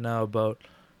said right now about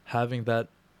having that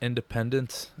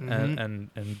independence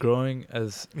and growing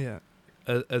as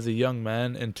a young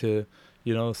man into,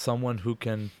 you know, someone who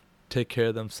can take care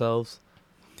of themselves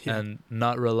and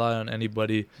not rely on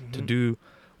anybody to do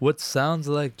what sounds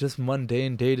like just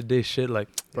mundane day-to-day shit. Like,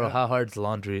 bro, how hard's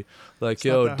laundry? Like, It's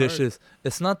yo, not that dishes. hard.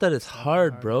 It's not that it's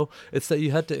hard, bro. It's that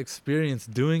you had to experience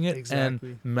doing it Exactly.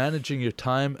 and managing your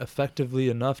time effectively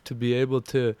enough to be able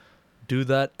to do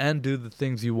that and do the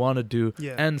things you want to do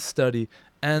and study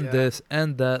and this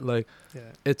and that. Like,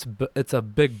 it's a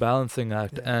big balancing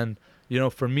act. And you know,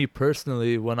 for me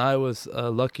personally, when I was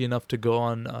lucky enough to go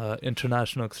on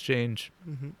international exchange,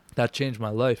 that changed my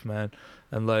life, man.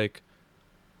 And like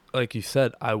you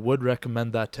said, I would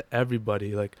recommend that to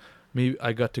everybody. Like me,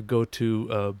 I got to go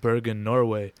to Bergen,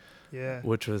 Norway,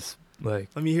 which was like,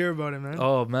 let me hear about it, man.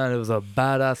 Oh man, it was a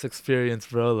badass experience,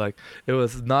 bro. Like it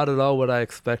was not at all what I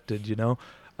expected, you know.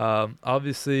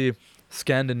 Obviously,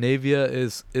 Scandinavia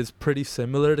is pretty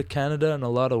similar to Canada in a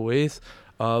lot of ways.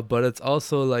 But it's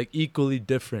also like equally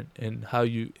different in how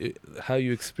you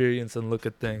experience and look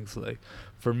at things. Like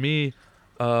for me,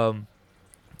 a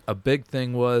big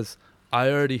thing was I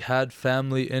already had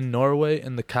family in Norway,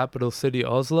 in the capital city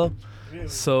Oslo. Really?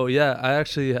 So yeah, I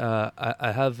actually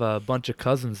I have a bunch of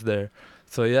cousins there.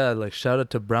 So yeah, like shout out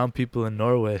to brown people in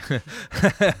Norway.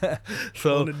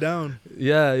 So holding it down.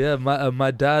 Yeah.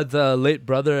 My dad's late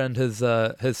brother and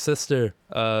his sister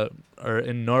are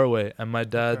in Norway, and my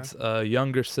dad's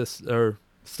younger sister, or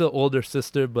still older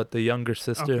sister, but the younger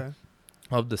sister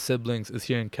of the siblings is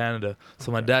here in Canada.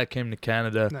 So my dad came to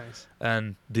Canada,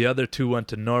 and the other two went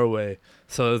to Norway.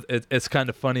 So it's kind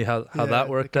of funny how that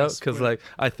worked out, because like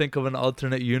I think of an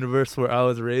alternate universe where I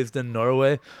was raised in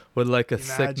Norway with like a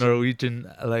sick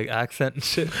Norwegian like accent and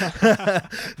shit.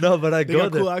 No, but I they go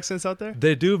got there. Cool accents out there.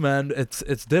 They do, man.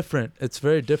 It's different. It's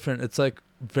very different. It's like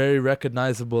very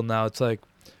recognizable now. It's like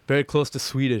very close to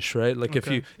Swedish, right? Like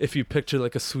if you picture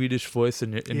like a Swedish voice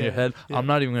in your head, I'm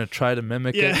not even gonna try to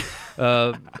mimic it.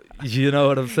 You know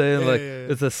what I'm saying? Yeah, Like, yeah,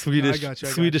 yeah. it's a Swedish got you, I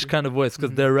got Swedish you. kind of voice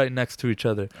because Mhm. they're right next to each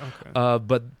other. Okay.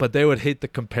 But they would hate the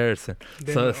comparison.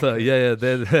 Then- So okay.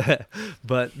 yeah,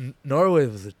 but Norway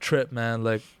was a trip, man.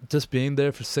 Like, just being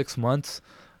there for 6 months,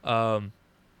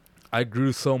 I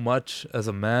grew so much as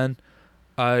a man.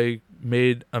 I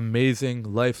made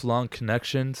amazing lifelong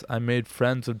connections. I made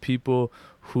friends with people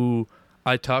who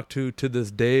I talk to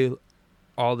this day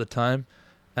all the time,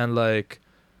 and like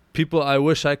people I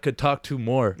wish I could talk to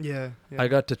more. Yeah, yeah. I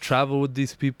got to travel with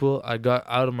these people. I got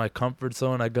out of my comfort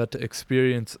zone. I got to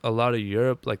experience a lot of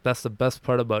Europe. Like, that's the best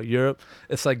part about Europe.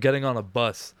 It's like getting on a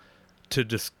bus to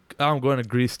just, I'm going to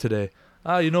Greece today.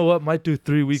 You know what? Might do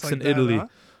 3 weeks It's like in that, Italy. huh?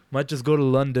 Might just go to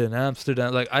London,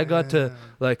 Amsterdam. Like, I got to, Yeah.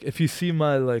 like, if you see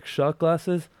my like shot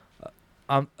glasses,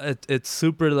 it's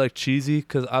super like cheesy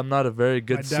because I'm not a very My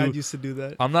good dad used to do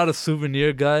that. I'm not a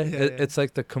souvenir guy. Yeah, yeah. It's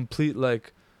like the complete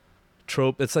like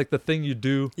trope. It's like the thing you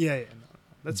do. Yeah, yeah. No,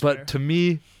 that's But fair. to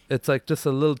me, it's like just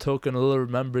a little token, a little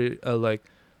memory. Like,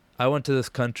 I went to this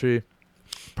country,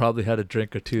 probably had a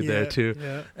drink or two there Yeah, too,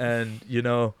 Yeah. and you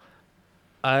know,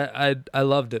 I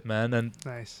loved it, man. And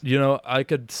Nice. you know, I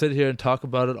could sit here and talk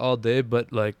about it all day,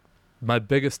 but like my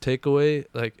biggest takeaway,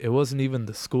 like, it wasn't even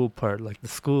the school part. Like, the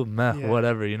school, meh, Yeah.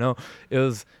 whatever, you know. It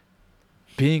was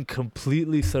being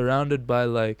completely surrounded by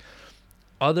like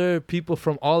other people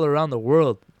from all around the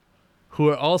world who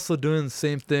are also doing the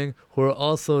same thing, who are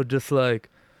also just like,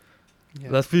 Yeah.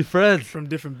 let's be friends. From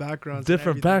different backgrounds. and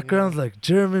Different everything, backgrounds, yeah. like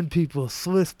German people,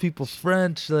 Swiss people,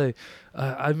 French. Like,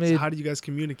 I So made, how do you guys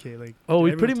communicate? Like, Oh, did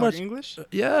we everyone pretty talk much- English.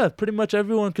 yeah, pretty much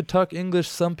everyone could talk English.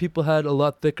 Some people had a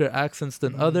lot thicker accents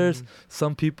than others. Mm.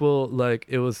 Some people, like,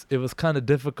 it was kind of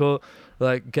difficult,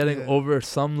 like getting Yeah. over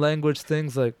some language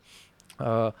things. Like,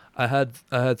 I had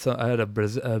a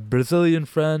Brazilian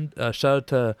friend. Shout out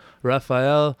to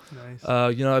Rafael.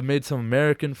 Nice. You know, I made some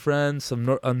American friends,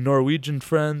 some Norwegian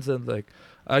friends, and like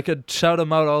I could shout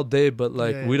them out all day, but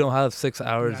like Yeah, we yeah. don't have 6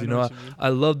 hours. Yeah, You know, what you mean. I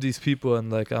love these people,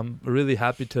 and like I'm really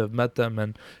happy to have met them.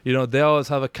 And you know, they always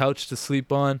have a couch to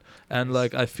sleep on, and Nice.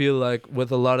 like I feel like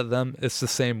with a lot of them, it's the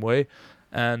same way.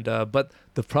 And but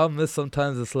the problem is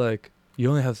sometimes it's like you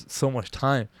only have so much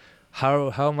time.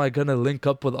 How am I gonna link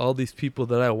up with all these people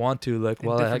that I want to? Like, In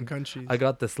well, different countries. I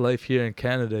got this life here in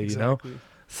Canada, you know. Exactly.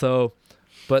 So,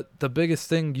 but the biggest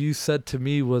thing you said to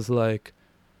me was like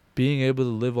being able to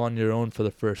live on your own for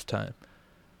the first time.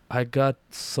 I got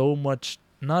so much,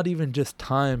 not even just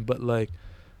time, but like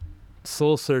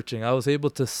soul searching. I was able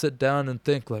to sit down and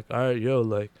think like, all right, yo,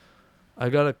 like I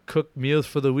gotta cook meals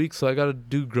for the week, so I gotta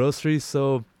do groceries.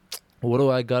 So what do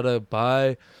I gotta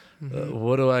buy?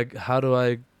 Mhm. How do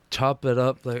I chop it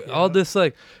up? Like all Yeah. this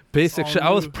like basic all shit. I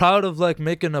was new. proud of like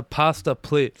making a pasta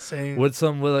plate Same. with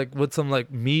some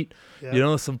meat, Yeah. you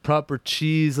know, some proper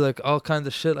cheese, like all kinds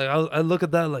of shit. Like I look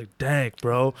at that like, dang,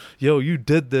 bro, yo, you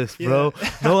did this, bro. Yeah.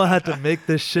 No one had to make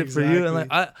this shit for you, and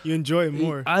like You enjoy it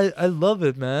more. I love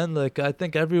it, man. Like I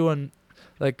think everyone,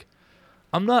 like,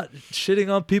 I'm not shitting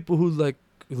on people who like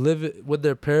live it with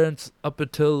their parents up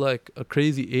until like a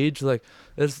crazy age. Like,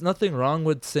 there's nothing wrong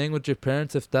with staying with your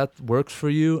parents if that works for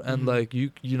you, and Mhm. like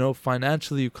you know,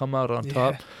 financially you come out on Yeah,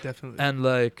 top. definitely. And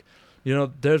like, you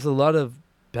know, there's a lot of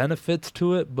benefits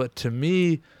to it, but to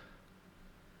me,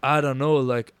 I don't know,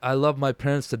 like I love my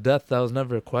parents to death. That was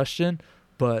never a question,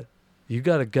 but you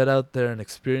got to get out there and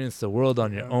experience the world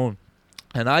on your Yeah. own.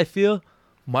 And I feel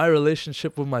my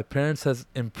relationship with my parents has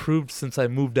improved since I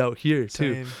moved out here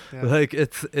too. Same. Yeah. Like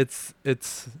it's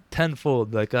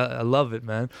tenfold. Like I love it,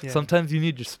 man. Yeah. Sometimes you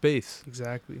need your space.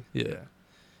 Exactly. Yeah.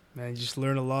 Man, you just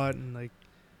learn a lot, and like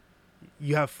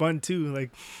you have fun too. Like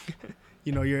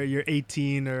you know, you're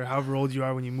 18 or however old you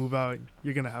are when you move out,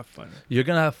 you're gonna have fun. You're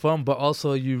gonna have fun, but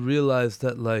also you realize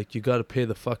that like you gotta pay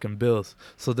the fucking bills.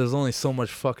 So there's only so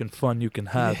much fucking fun you can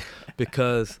have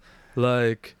because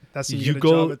like That's when you, You get a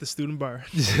go- job at the student bar.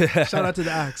 yeah. Shout out to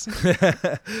the Axe.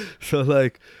 So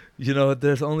like, you know,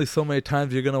 there's only so many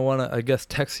times you're gonna wanna, I guess,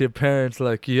 text your parents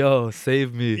like, yo,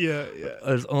 save me. Yeah, yeah.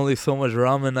 There's only so much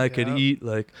ramen I could Yeah. eat.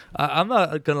 Like I'm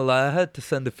not gonna lie, I had to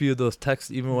send a few of those texts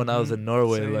even when I was Mhm. in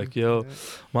Norway. Same. Like, yo, Yeah.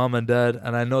 mom and dad,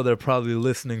 and I know they're probably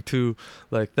listening too.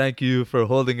 Like, thank you for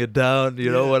holding it down.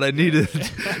 You know Yeah, what I yeah. needed,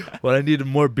 what I needed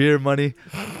more beer money.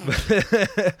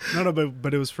 No,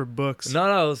 but it was for books.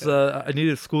 No, it was I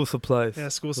needed school supplies. Yeah,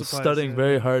 school I was supplies. studying yeah.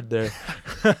 very hard there.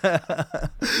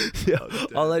 Yeah, Oh,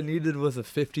 all I damn. needed was a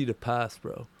 50 to pass,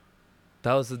 bro.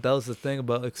 That was the thing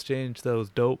about exchange that was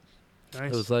dope.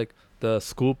 Nice. It was like the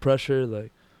school pressure,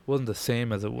 like wasn't the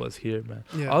same as it was here, man.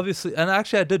 yeah. Obviously, and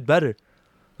actually I did better.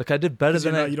 Like I did better 'Cause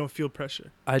than you don't feel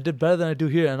pressure. I did better than I do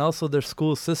here, and also their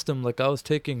school system. Like I was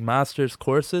taking master's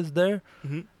courses there,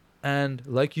 Mm-hmm. And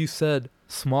like you said,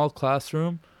 small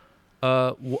classroom,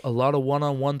 a lot of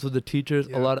one-on-ones with the teachers,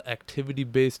 a lot of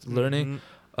activity-based learning.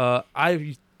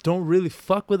 I don't really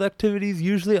fuck with activities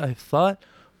usually, I thought,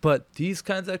 but these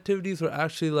kinds of activities were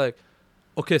actually like,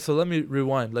 okay, so let me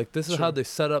rewind. Like, this is how they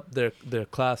set up their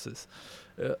classes.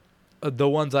 The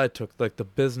ones I took, like the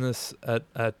business at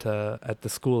the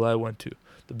school I went to,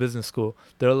 the business school,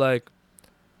 they're like,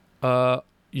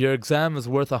 your exam is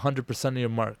worth 100% of your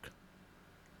mark.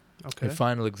 Okay. Your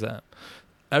final exam.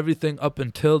 Everything up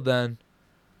until then,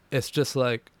 it's just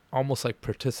like almost like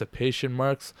participation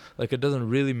marks. Like, it doesn't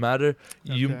really matter.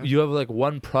 Okay. You have like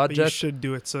one project. But you should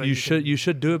do it. So you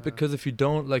should do it, because if you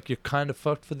don't, like, you're kind of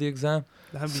fucked for the exam.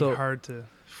 That'd be hard to.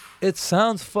 It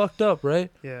sounds fucked up,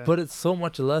 right? Yeah. But it's so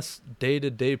much less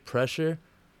day-to-day pressure,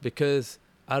 because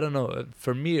I don't know.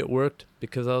 For me, it worked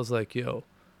because I was like, yo,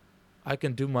 I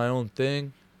can do my own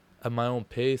thing at my own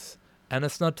pace. And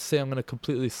it's not to say I'm going to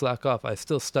completely slack off. I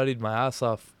still studied my ass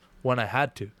off when I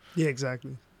had to. Yeah,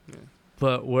 exactly. Yeah.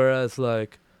 But whereas,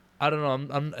 like, I don't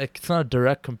know, it's not a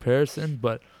direct comparison,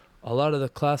 but a lot of the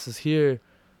classes here,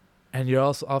 and you're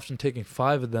also often taking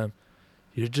 5 of them,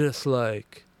 you're just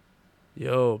like,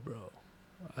 yo, bro,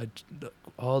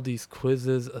 all these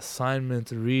quizzes,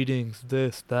 assignments, readings,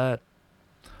 this, that,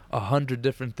 100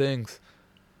 different things,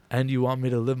 and you want me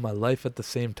to live my life at the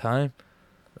same time?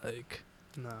 Like,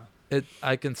 no.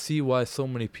 I can see why so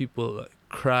many people like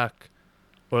crack,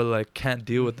 or like can't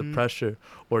deal with the pressure,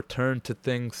 or turn to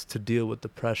things to deal with the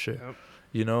pressure. Yep.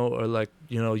 You know, or like,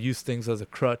 you know, use things as a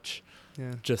crutch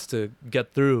just to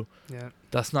get through. Yeah.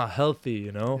 That's not healthy,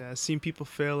 you know? Yeah, I've seen people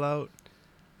fail out.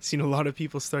 Seen a lot of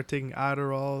people start taking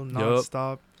Adderall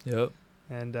nonstop. Yep.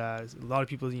 And a lot of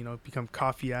people, you know, become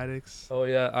coffee addicts. Oh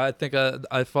yeah, I think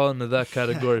I fall into that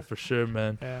category for sure,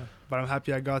 man. Yeah, but I'm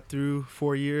happy I got through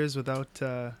 4 years without.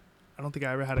 I don't think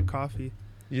I ever had a coffee.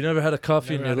 You never had a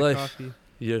coffee in your life. Coffee.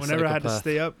 You're whenever I had to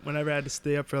stay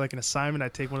up for like an assignment,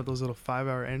 I'd take one of those little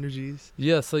 5-hour energies.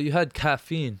 Yeah, so you had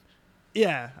caffeine.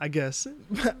 Yeah, I guess.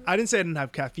 I didn't say I didn't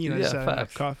have caffeine. I just said I didn't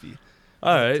have coffee.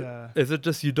 All right. Is it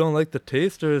just you don't like the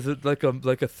taste, or is it like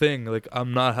a thing? Like,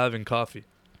 I'm not having coffee.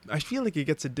 I feel like it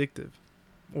gets addictive,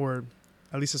 or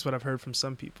at least that's what I've heard from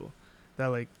some people. That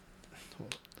like.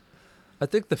 I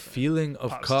think the feeling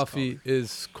of coffee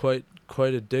is quite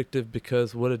addictive,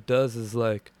 because what it does is,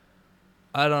 like,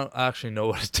 I don't actually know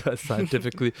what it does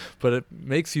scientifically, but it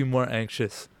makes you more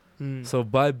anxious. So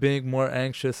by being more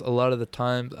anxious, a lot of the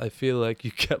times I feel like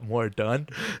you get more done,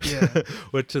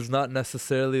 which is not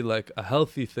necessarily like a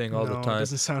healthy thing all the time. It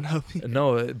doesn't sound healthy.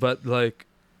 No, but like,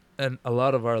 and a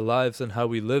lot of our lives and how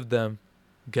we live them,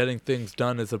 getting things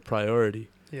done is a priority.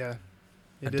 Yeah,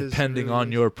 it is depending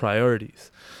on your priorities.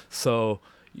 So,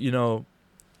 you know,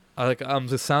 I'm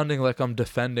just sounding like I'm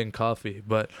defending coffee,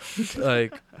 but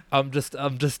like I'm just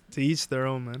to each their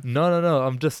own, man. No.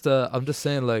 I'm just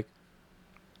saying, like,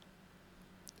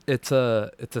 it's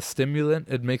a stimulant.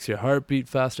 It makes your heart beat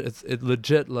faster. It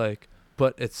legit, like,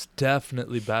 but it's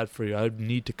definitely bad for you. I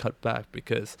need to cut back,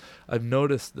 because I've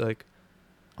noticed, like,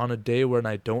 on a day when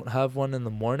I don't have one in the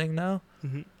morning now,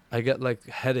 I get like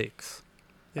headaches.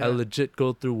 I legit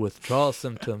go through withdrawal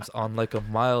symptoms on like a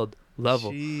mild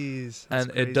level. Jeez,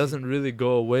 and crazy. It doesn't really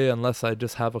go away unless I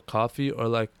just have a coffee, or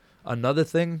like another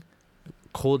thing,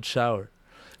 cold shower.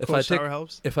 Cold shower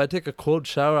helps? If I take a cold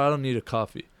shower, I don't need a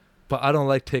coffee. But I don't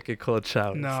like taking cold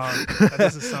showers. No, that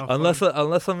doesn't sound fun.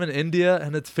 Unless I'm in India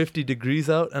and it's 50 degrees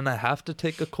out and I have to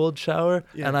take a cold shower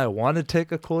and I want to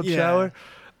take a cold shower,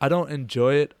 I don't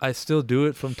enjoy it. I still do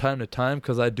it from time to time,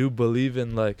 because I do believe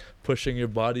in like pushing your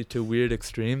body to weird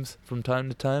extremes from time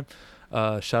to time.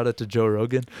 Shout out to Joe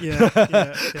Rogan. Yeah.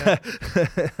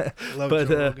 Love Joe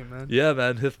Rogan, man. Yeah,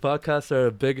 man. His podcasts are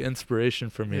a big inspiration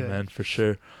for me, man, for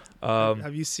sure.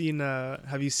 Have you seen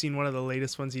one of the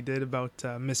latest ones he did about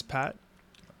Miss Pat?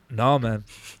 No, man.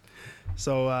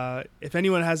 So if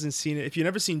anyone hasn't seen it, if you've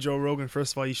never seen Joe Rogan,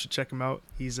 first of all, you should check him out.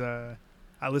 He's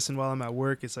I listen while I'm at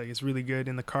work. It's really good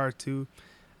in the car too.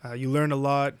 You learn a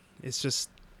lot. It's just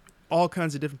all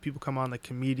kinds of different people come on, like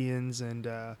comedians and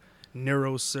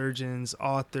neurosurgeons,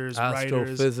 authors,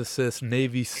 writers, astrophysicists,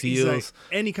 Navy SEALs, like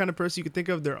any kind of person you could think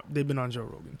of. They've been on Joe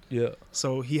Rogan. Yeah.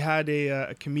 So he had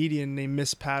a comedian named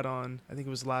Miss Pat on. I think it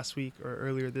was last week or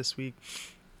earlier this week,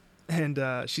 and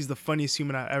she's the funniest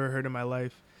human I've ever heard in my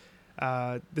life.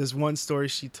 There's one story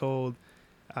she told,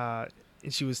 and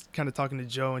she was kind of talking to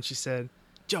Joe, and she said,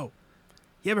 "Joe,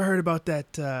 you ever heard about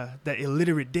that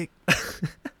illiterate dick?"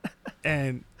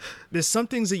 And there's some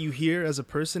things that you hear as a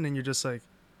person, and you're just like,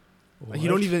 you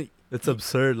don't even. It's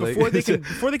absurd. Before they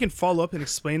can follow up and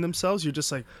explain themselves, you're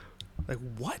just like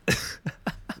what?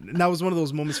 And that was one of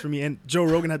those moments for me. And Joe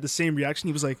Rogan had the same reaction.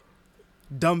 He was like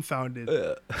dumbfounded.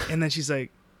 And then she's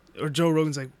like, or Joe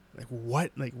Rogan's like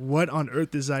what? Like, what on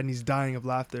earth is that? And he's dying of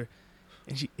laughter.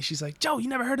 And she's like, Joe, you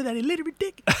never heard of that illiterate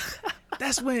dick?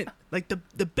 That's when, like,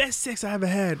 the best sex I ever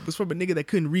had was from a nigga that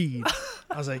couldn't read.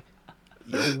 I was like,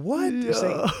 yo, what?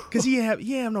 Because he ain't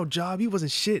have no job. He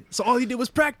wasn't shit. So all he did was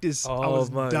practice. I was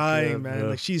dying, God, man. Bro.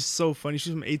 Like, she's so funny.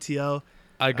 She's from ATL.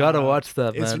 I gotta watch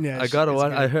that, man. I gotta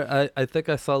watch. I think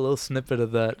I saw a little snippet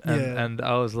of that, and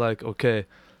I was like, okay,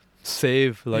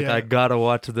 save. Like, I gotta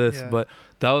watch this. Yeah. But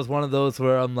that was one of those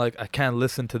where I'm like, I can't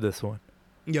listen to this one.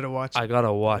 You gotta watch it. I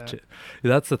gotta watch it.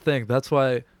 That's the thing. That's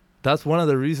one of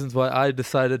the reasons why I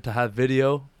decided to have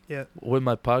video with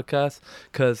my podcast.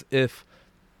 Because if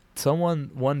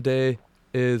someone one day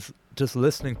is just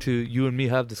listening to you and me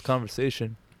have this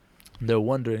conversation, and they're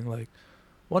wondering, like,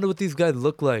 wonder what these guys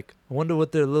look like. I wonder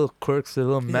what their little quirks, their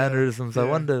little mannerisms. I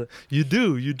wonder. You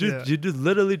do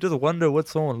literally just wonder what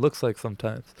someone looks like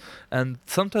sometimes. And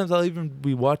sometimes I'll even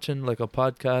be watching like a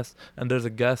podcast and there's a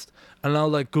guest and I'll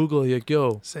like Google like,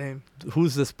 yo, same.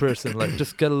 Who's this person? Like,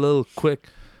 just get a little quick.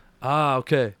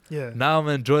 Okay. Yeah. Now I'm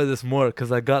gonna enjoy this more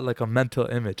because I got like a mental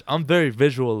image. I'm very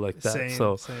visual like that.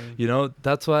 Same. You know,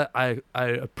 that's why I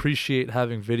appreciate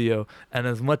having video. And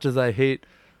as much as I hate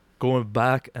going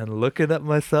back and looking at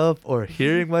myself or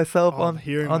hearing myself on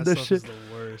this shit is the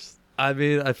worst. I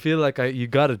mean, I feel like you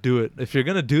gotta do it. If you're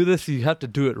gonna do this, you have to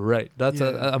do it right.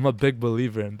 I'm a big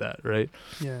believer in that, right?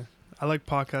 Yeah, I like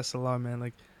podcasts a lot, man.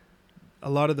 Like a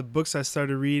lot of the books I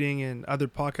started reading and other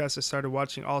podcasts I started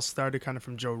watching all started kind of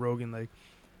from Joe Rogan. Like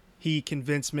he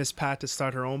convinced Miss Pat to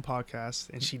start her own podcast,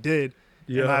 and she did.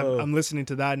 Yeah, I'm listening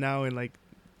to that now, and like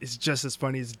it's just as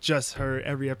funny. It's just her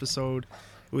every episode,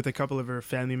 with a couple of her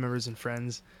family members and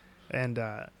friends, and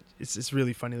it's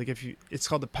really funny. Like it's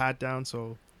called The Pat Down.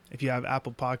 So if you have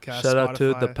Apple Podcasts, shout Spotify, out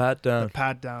to The Pat Down. The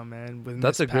Pat Down, man. With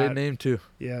that's Miss a great name too.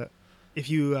 Yeah, if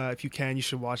you can, you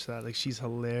should watch that. Like she's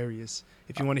hilarious.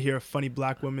 If you want to hear a funny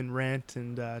black woman rant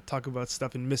and talk about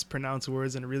stuff and mispronounce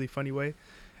words in a really funny way,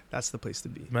 that's the place to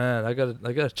be. Man, I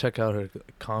gotta check out her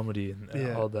comedy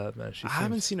and all that, man. I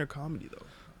haven't seen her comedy though.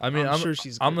 I mean, I'm sure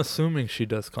she's good. I'm assuming she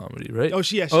does comedy, right?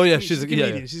 She's a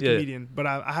comedian. She's a comedian, but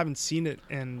I haven't seen it,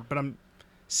 but I'm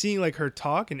seeing like her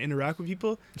talk and interact with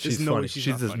people. She's funny. She's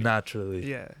just funny.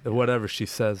 Naturally. Whatever she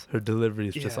says, her delivery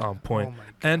is just on point,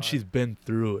 and she's been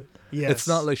through it. Yes. It's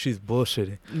not like she's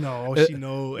bullshitting. No, she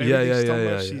knows.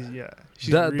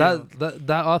 She's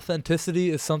that authenticity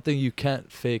is something you can't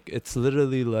fake. It's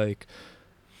literally like,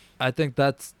 I think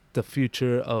that's the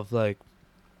future of like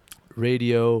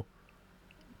radio,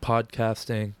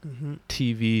 podcasting,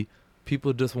 TV.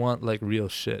 People just want like real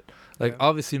shit. Like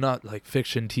obviously not like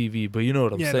fiction TV, but you know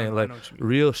what I'm saying. Like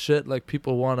real shit. Like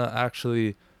people want to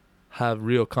actually have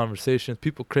real conversations.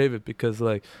 People crave it because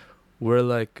like we're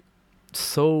like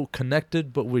so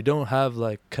connected, but we don't have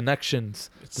like connections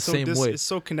the same way. It's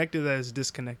so connected that it's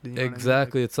disconnected. You know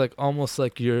exactly. What I mean? It's like almost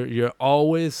like you're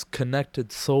always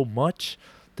connected so much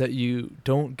that you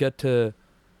don't get to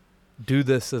do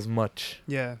this as much.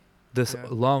 Yeah. This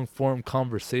long form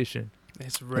conversation.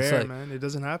 It's rare, like, man. It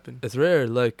doesn't happen. It's rare.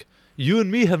 Like you and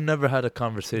me have never had a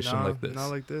conversation like this. Not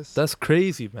like this. That's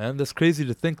crazy, man. That's crazy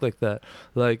to think like that.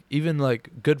 Like even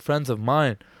like good friends of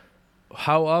mine,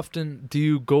 how often do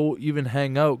you go even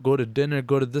hang out, go to dinner,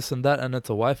 go to this and that, and it's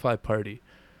a Wi-Fi party?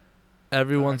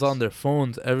 Everyone's on their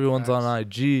phones. Everyone's on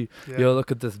IG. Yeah. Yo,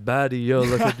 look at this baddie. Yo,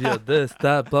 look at this,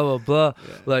 that, blah, blah, blah.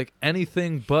 Yeah. Like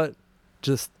anything but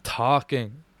just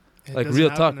talking. Like real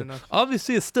talking. Enough.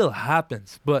 Obviously, it still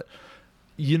happens, but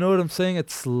you know what I'm saying?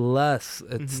 It's less.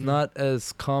 It's not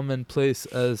as commonplace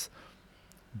as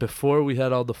before we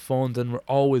had all the phones and we're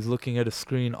always looking at a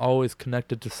screen, always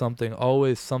connected to something,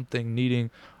 always something needing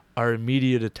our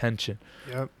immediate attention.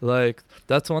 Yep. Like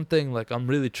that's one thing like I'm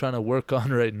really trying to work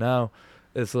on right now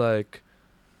is like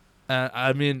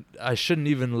I mean I shouldn't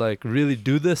even like really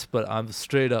do this, but I'm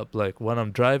straight up like when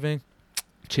I'm driving,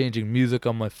 changing music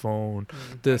on my phone,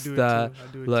 this that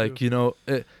like too. You know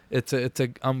it's a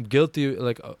I'm guilty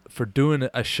like for doing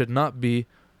it. I should not be,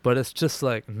 but it's just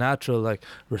like natural, like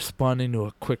responding to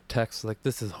a quick text like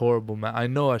this is horrible, man. I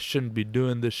know I shouldn't be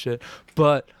doing this shit,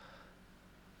 but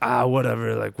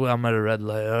whatever, like well, I'm at a red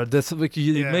light or this like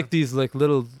you make these like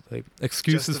little like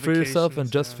excuses for yourself and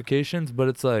justifications, but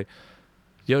it's like,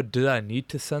 yo, did I need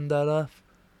to send that off?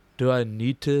 Do I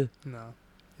need to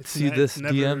see this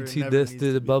DM, see this,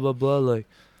 blah blah blah? Like,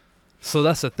 so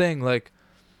that's the thing. Like,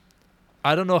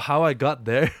 I don't know how I got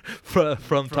there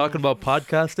from talking about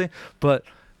podcasting, but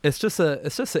it's just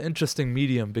an interesting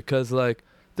medium because like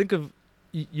think of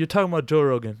you're talking about Joe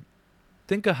Rogan.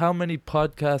 think of how many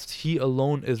podcasts he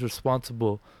alone is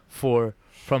responsible for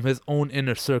from his own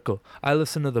inner circle. I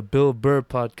listen to the Bill Burr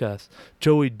podcast,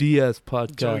 Joey Diaz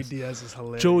podcast. Joey Diaz is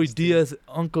hilarious. Joey dude. Diaz,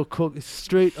 Uncle Cook, is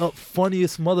straight up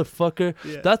funniest motherfucker.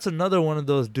 Yeah. That's another one of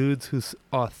those dudes who's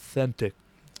authentic.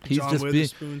 He's John just being,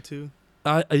 Witherspoon too.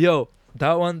 yo,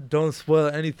 that one, don't spoil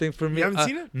anything for me. You haven't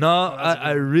seen it? No, Oh, that's a good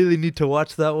I one. really need to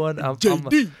watch that one.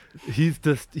 JD.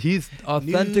 He's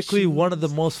authentically one of the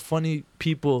shoes. most funny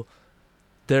people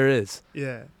there is.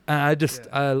 Yeah. And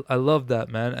I love that,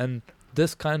 man. And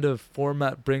this kind of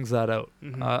format brings that out.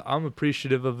 Mhm. I'm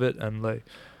appreciative of it, and like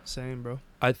Same, bro.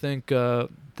 I think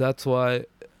that's why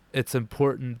it's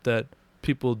important that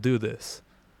people do this.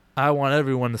 I want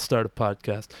everyone to start a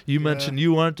podcast. You Yeah. mentioned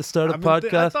you wanted to start a I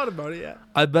podcast. thought about it. Yeah.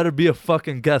 I better be a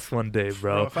fucking guest one day,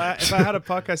 bro. If I had a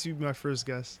podcast, you'd be my first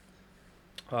guest.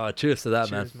 Cheers to that,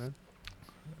 Cheers, man.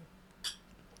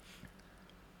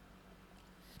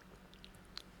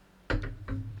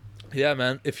 Yeah,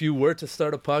 man. If you were to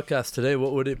start a podcast today,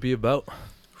 what would it be about?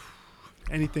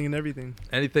 Anything and everything.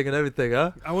 Anything and everything,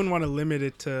 huh? I wouldn't want to limit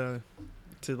it to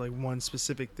like one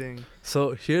specific thing.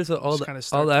 So here's what all Just kinda the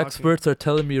start all the talking. experts are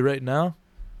telling me right now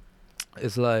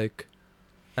is like,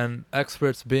 and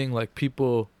experts being like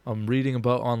people I'm reading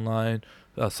about online,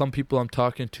 some people I'm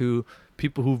talking to,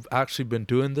 people who've actually been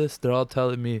doing this, they're all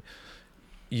telling me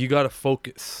you gotta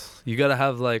focus. You gotta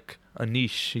have like a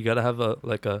niche. You gotta have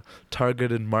a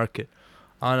targeted market.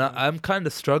 And I'm kind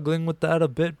of struggling with that a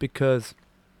bit because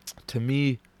to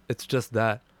me it's just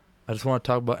that. I just want to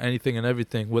talk about anything and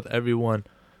everything with everyone.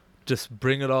 Just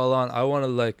bring it all on. I want to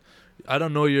like, I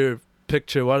don't know your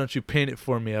picture. Why don't you paint it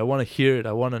for me? I want to hear it.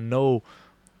 I want to know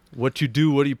what you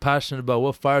do. What are you passionate about?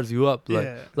 What fires you up? Like,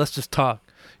 Yeah. let's just talk,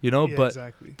 you know? Yeah, But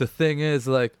exactly. the thing is,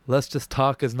 like, let's just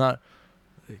talk is not,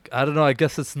 like, I don't know. I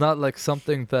guess it's not like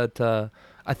something that,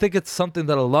 I think it's something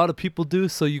that a lot of people do.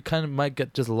 So you kind of might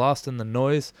get just lost in the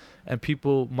noise and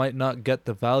people might not get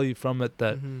the value from it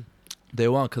that Mhm. they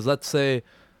want. Because let's say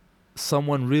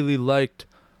someone really liked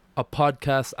a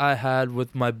podcast I had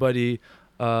with my buddy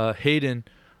Hayden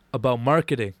about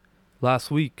marketing last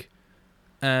week,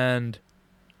 and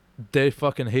they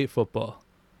fucking hate football.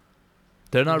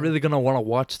 They're not Yeah. really gonna want to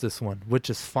watch this one, which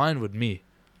is fine with me.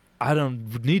 I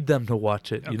don't need them to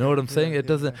watch it. You know Okay, what I'm saying? yeah, It yeah,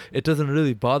 doesn't. yeah. It doesn't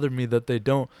really bother me that they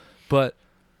don't, but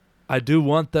I do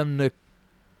want them to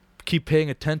keep paying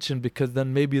attention because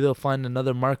then maybe they'll find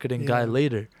another marketing guy Yeah.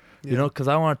 later. You know, because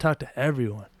I want to talk to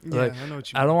everyone. Yeah, Like, I know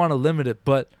what you I mean. don't want to limit it,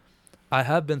 but I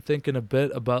have been thinking a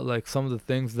bit about like some of the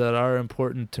things that are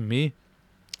important to me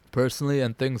personally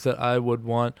and things that I would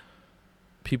want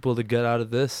people to get out of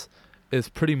this is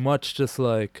pretty much just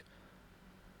like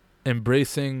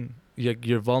embracing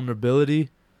your vulnerability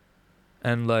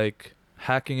and like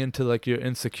hacking into like your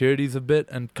insecurities a bit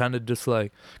and kind of just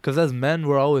like, because as men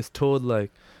we're always told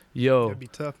like, yo, Gotta be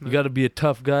tough, man. you got to be a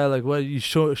tough guy. Like, what, you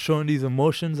showing these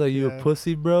emotions? Like, you a Yeah.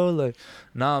 pussy, bro? Like,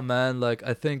 nah, man. Like,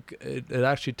 I think it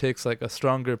actually takes like a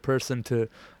stronger person to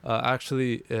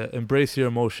actually embrace your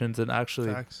emotions and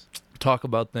actually Facts. talk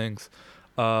about things.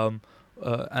 And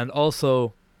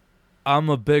also, I'm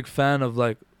a big fan of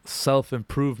like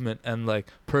self-improvement and like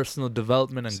personal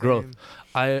development and growth.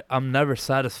 Same. I'm never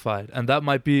satisfied, and that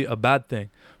might be a bad thing,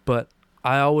 but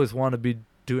I always want to be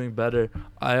doing better.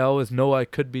 I always know I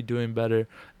could be doing better,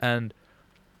 and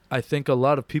I think a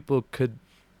lot of people could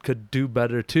do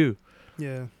better too,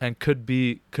 Yeah. and could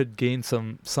gain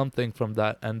something from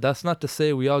that. And that's not to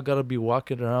say we all gotta be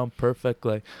walking around perfect.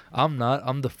 Like, I'm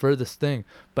the furthest thing,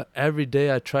 but every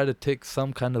day I try to take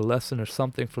some kind of lesson or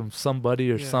something from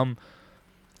somebody or Yeah. some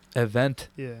event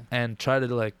Yeah. and try to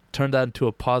like turn that into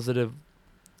a positive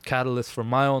catalyst for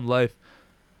my own life.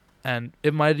 And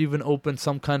it might even open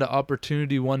some kind of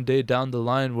opportunity one day down the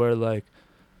line where like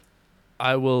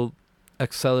I will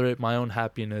accelerate my own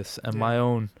happiness and Yeah. my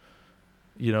own,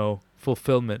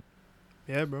 fulfillment.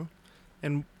 Yeah, bro.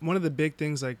 And one of the big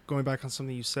things, like going back on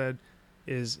something you said,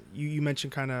 is you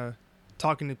mentioned kind of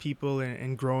talking to people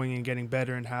and growing and getting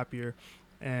better and happier.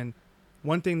 And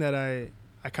one thing that I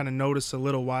kind of noticed a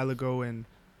little while ago, and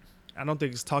I don't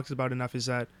think it's talked about enough, is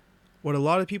that what a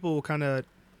lot of people will kind of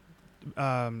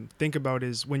think about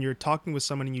is when you're talking with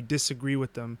someone and you disagree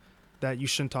with them, that you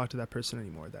shouldn't talk to that person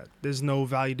anymore, that there's no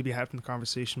value to be had from the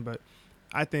conversation. But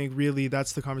I think really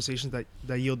that's the conversations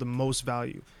that yield the most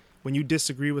value. When you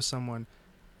disagree with someone,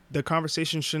 the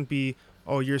conversation shouldn't be,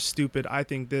 oh, you're stupid, I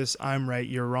think this, I'm right,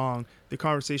 you're wrong. The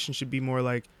conversation should be more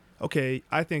like, okay,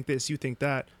 I think this, you think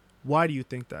that. Why do you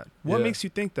think that? What Yeah. makes you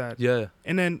think that? Yeah.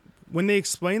 And then when they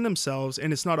explain themselves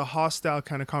and it's not a hostile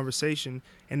kind of conversation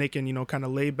and they can, kind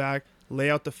of lay back, lay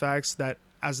out the facts that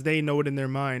as they know it in their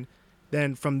mind,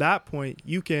 then from that point,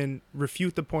 you can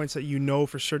refute the points that you know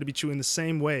for sure to be true in the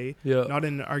same way, Yeah. not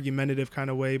in an argumentative kind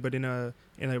of way, but in a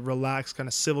relaxed, kind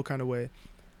of civil kind of way.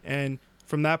 And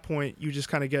from that point, you just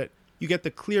kind of get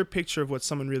the clear picture of what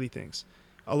someone really thinks.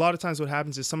 A lot of times what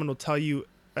happens is someone will tell you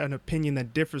an opinion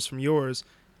that differs from yours,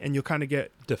 and you'll kind of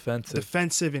get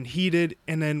defensive and heated.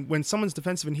 And then when someone's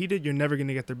defensive and heated, you're never going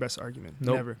to get their best argument.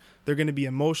 Nope. Never. They're going to be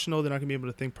emotional. They're not going to be able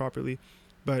to think properly.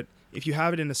 But if you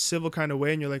have it in a civil kind of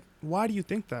way and you're like, why do you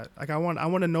think that? Like, I want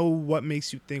to know what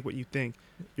makes you think what you think.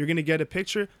 You're going to get a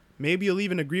picture. Maybe you'll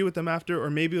even agree with them after,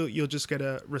 or maybe you'll just get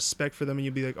a respect for them and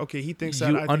you'll be like, okay, he thinks that.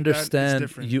 You I understand, think that is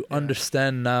different. you Yeah.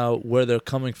 understand now where they're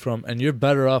coming from, and you're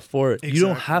better off for it. You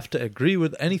don't Exactly. have to agree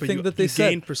with anything that they you said.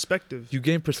 gain perspective. You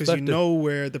gain Because perspective. you know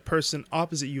where the person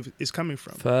opposite you is coming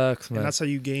from. Facts, man. And that's how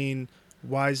you gain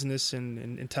wiseness and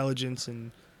intelligence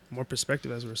and more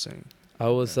perspective, as we were saying. I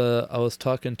was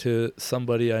talking to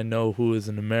somebody I know who is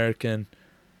an American,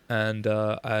 and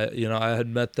I had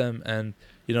met them, and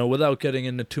without getting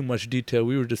into too much detail,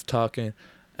 we were just talking,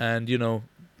 and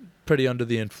pretty under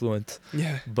the influence.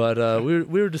 Yeah. But we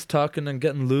were just talking and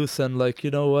getting loose, and like, you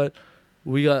know what,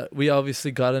 we obviously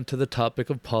got into the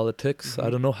topic of politics. I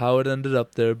don't know how it ended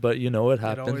up there, but it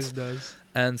happens. It always does.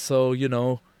 And so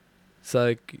it's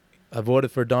like I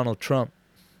voted for Donald Trump.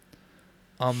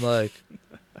 I'm like,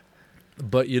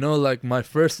 but like my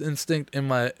first instinct in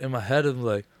my head is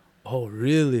like, oh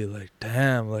really, like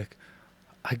damn, like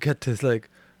I get to like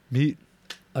meet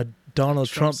a Donald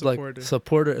Trump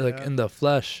supporter like in the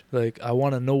flesh. Like I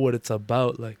want to know what it's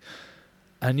about. Like,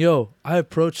 and I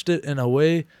approached it in a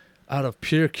way out of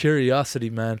pure curiosity,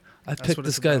 man. I picked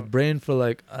this guy's brain for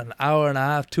like an hour and a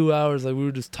half, 2 hours. Like we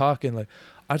were just talking. Like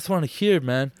I just want to hear,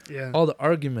 man, all the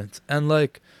arguments. And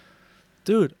like,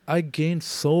 dude, I gained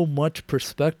so much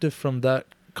perspective from that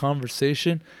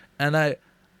conversation, and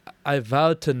I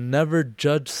vowed to never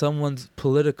judge someone's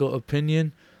political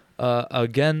opinion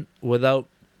again without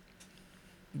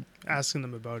asking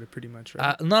them about it, pretty much,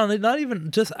 right? Not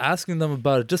even just asking them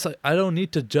about it. Just like, I don't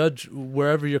need to judge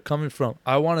wherever you're coming from.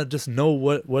 I want to just know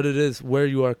what it is, where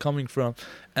you are coming from,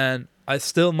 and I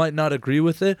still might not agree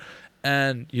with it.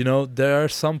 And there are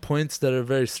some points that are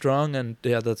very strong, and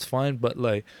yeah, that's fine. But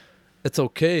like, it's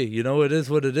okay. It is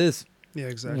what it is. Yeah,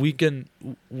 exactly.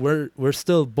 We're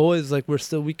still boys. Like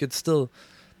we could still.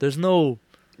 There's no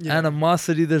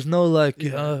animosity. There's no like.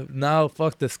 Now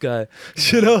fuck this guy.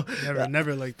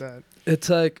 Never like that. It's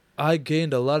like I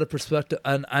gained a lot of perspective,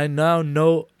 and I now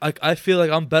know. Like I feel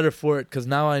like I'm better for it because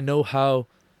now I know how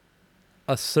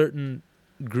a certain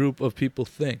group of people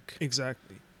think.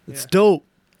 Exactly. It's dope.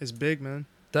 It's big, man.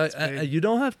 You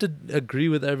don't have to agree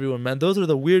with everyone, man. Those are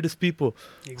the weirdest people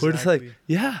who are just like,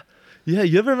 yeah.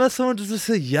 You ever met someone just to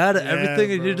say yeah to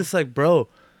everything, and you're just like, bro,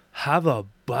 have a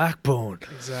backbone.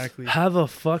 Exactly. Have a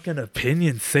fucking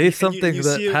opinion. Say something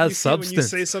that has substance. When you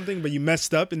say something, but you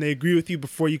messed up, and they agree with you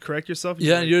before you correct yourself.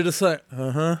 And you're just like,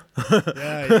 yeah.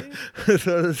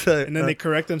 And then they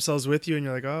correct themselves with you, and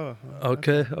you're like, oh.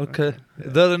 Okay.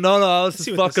 No, I was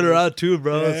just fucking around too,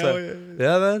 bro.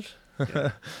 Yeah, man.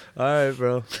 Yeah. All right,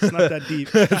 bro. It's not that deep.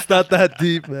 It's not that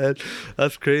deep, man.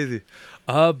 That's crazy.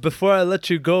 Before I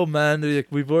let you go, man,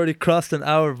 we've already crossed an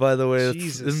hour, by the way.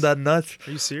 Isn't that nuts?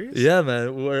 Are you serious? Yeah,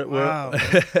 man. Wow.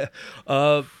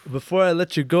 Before I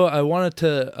let you go, I wanted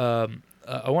to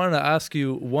ask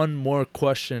you one more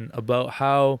question about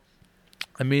how,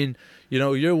 I mean,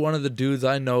 you're one of the dudes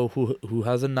I know who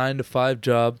has a 9-to-5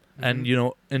 job and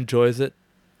enjoys it.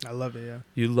 I love it. Yeah.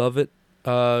 You love it.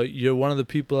 You're one of the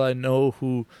people I know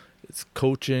who is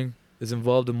coaching, is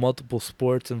involved in multiple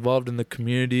sports, involved in the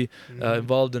community,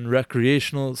 involved in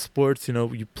recreational sports.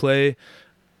 You play,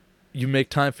 you make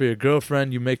time for your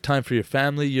girlfriend, you make time for your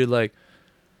family. You're like,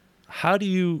 how do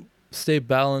you stay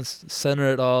balanced,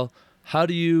 center it all? How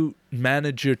do you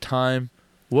manage your time?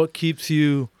 What keeps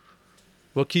you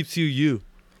you?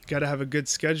 Gotta have a good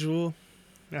schedule.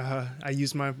 I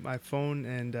use my phone,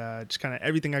 and just kind of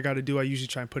everything I got to do, I usually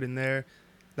try and put in there.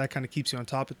 That kind of keeps you on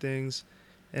top of things.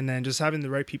 And then just having the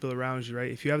right people around you, right?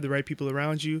 If you have the right people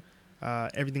around you,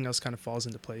 everything else kind of falls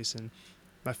into place. And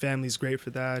my family's great for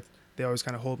that. They always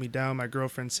kind of hold me down. My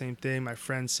girlfriend, same thing. My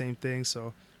friends, same thing.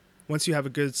 So once you have a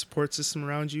good support system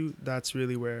around you, that's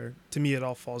really where, to me, it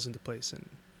all falls into place. And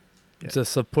it's a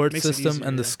support system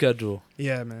and the schedule.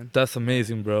 Yeah, man. That's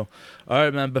amazing, bro. All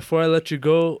right, man. Before I let you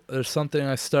go, there's something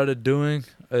I started doing.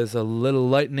 Is a little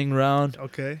lightning round.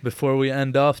 Okay. Before we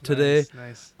end off today.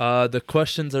 Nice. The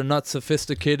questions are not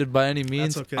sophisticated by any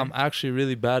means. That's okay. I'm actually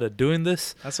really bad at doing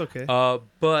this. That's okay.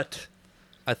 But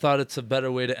I thought it's a better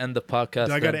way to end the podcast.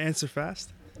 Do I got to answer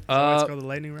fast? Is that why it's called the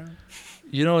lightning round?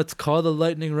 It's called a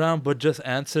lightning round, but just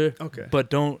answer. Okay. But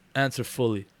don't answer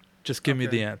fully. Just give me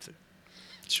Okay. the answer.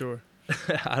 Sure.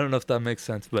 I don't know if that makes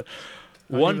sense, but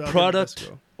I'll one give it a product best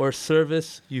go. or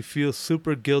service you feel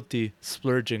super guilty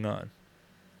splurging on.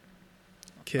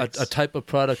 Kicks. A type of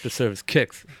product or service.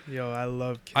 Kicks. Yo, I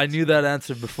love kicks. I knew that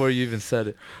answer before you even said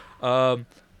it.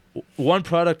 One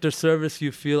product or service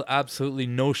you feel absolutely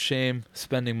no shame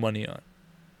spending money on.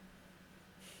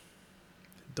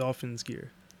 Dolphins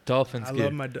gear. Dolphins I gear.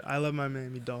 love my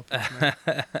Miami Dolphins, man.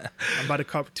 I'm about to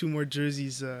cop 2 more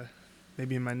jerseys,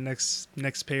 maybe in my next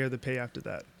pay or the pay after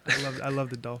that. I love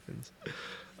the Dolphins.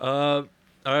 All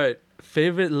right.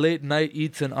 Favorite late night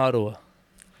eats in Ottawa?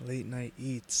 Late night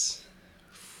eats.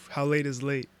 How late is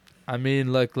late? I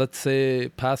mean, like, let's say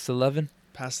past 11?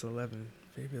 Past 11.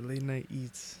 Favorite late night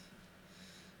eats.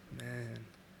 Man,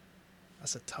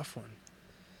 that's a tough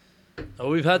one. Oh,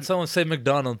 we've had someone say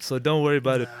McDonald's, so don't worry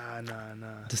about it.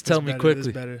 Nah. Just tell me This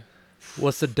quickly. better.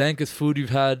 What's the dankest food you've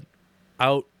had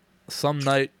out some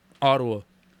night, Ottawa?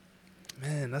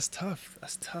 Man, that's tough.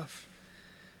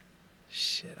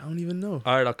 Shit, I don't even know.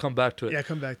 All right, I'll come back to it. Yeah,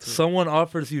 come back to it. Someone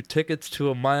offers you tickets to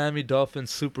a Miami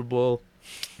Dolphins Super Bowl.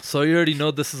 So you already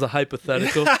know this is a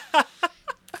hypothetical.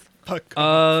 Fuck.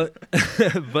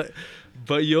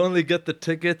 But you only get the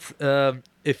tickets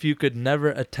if you could never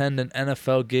attend an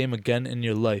NFL game again in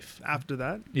your life. After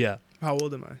that, Yeah. how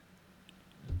old am I?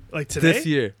 Like today? This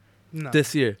year. No.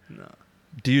 This year. No.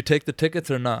 Do you take the tickets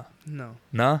or not? No.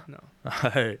 Nah? No.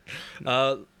 All right.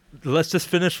 Let's just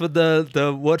finish with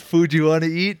the what food you want to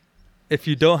eat. If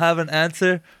you don't have an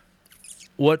answer,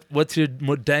 what's your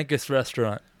dankest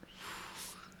restaurant?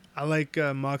 I like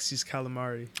Moxie's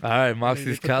calamari. All right, Moxie's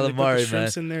They put the calamari,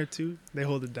 shrimps man. in there too. They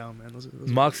hold it down, man. Those are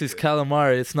Moxie's really good.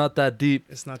 calamari. It's not that deep.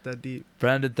 It's not that deep.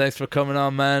 Brandon, thanks for coming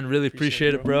on, man. Really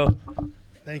appreciate Appreciate it, bro.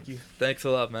 Thank you. Thanks a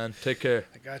lot, man. Take care.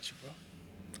 I got you, bro.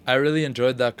 I really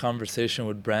enjoyed that conversation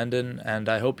with Brandon, and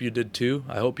I hope you did too.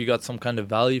 I hope you got some kind of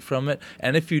value from it.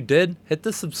 And if you did, hit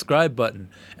the subscribe button.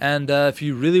 And if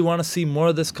you really want to see more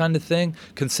of this kind of thing,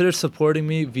 consider supporting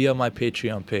me via my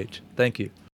Patreon page. Thank you.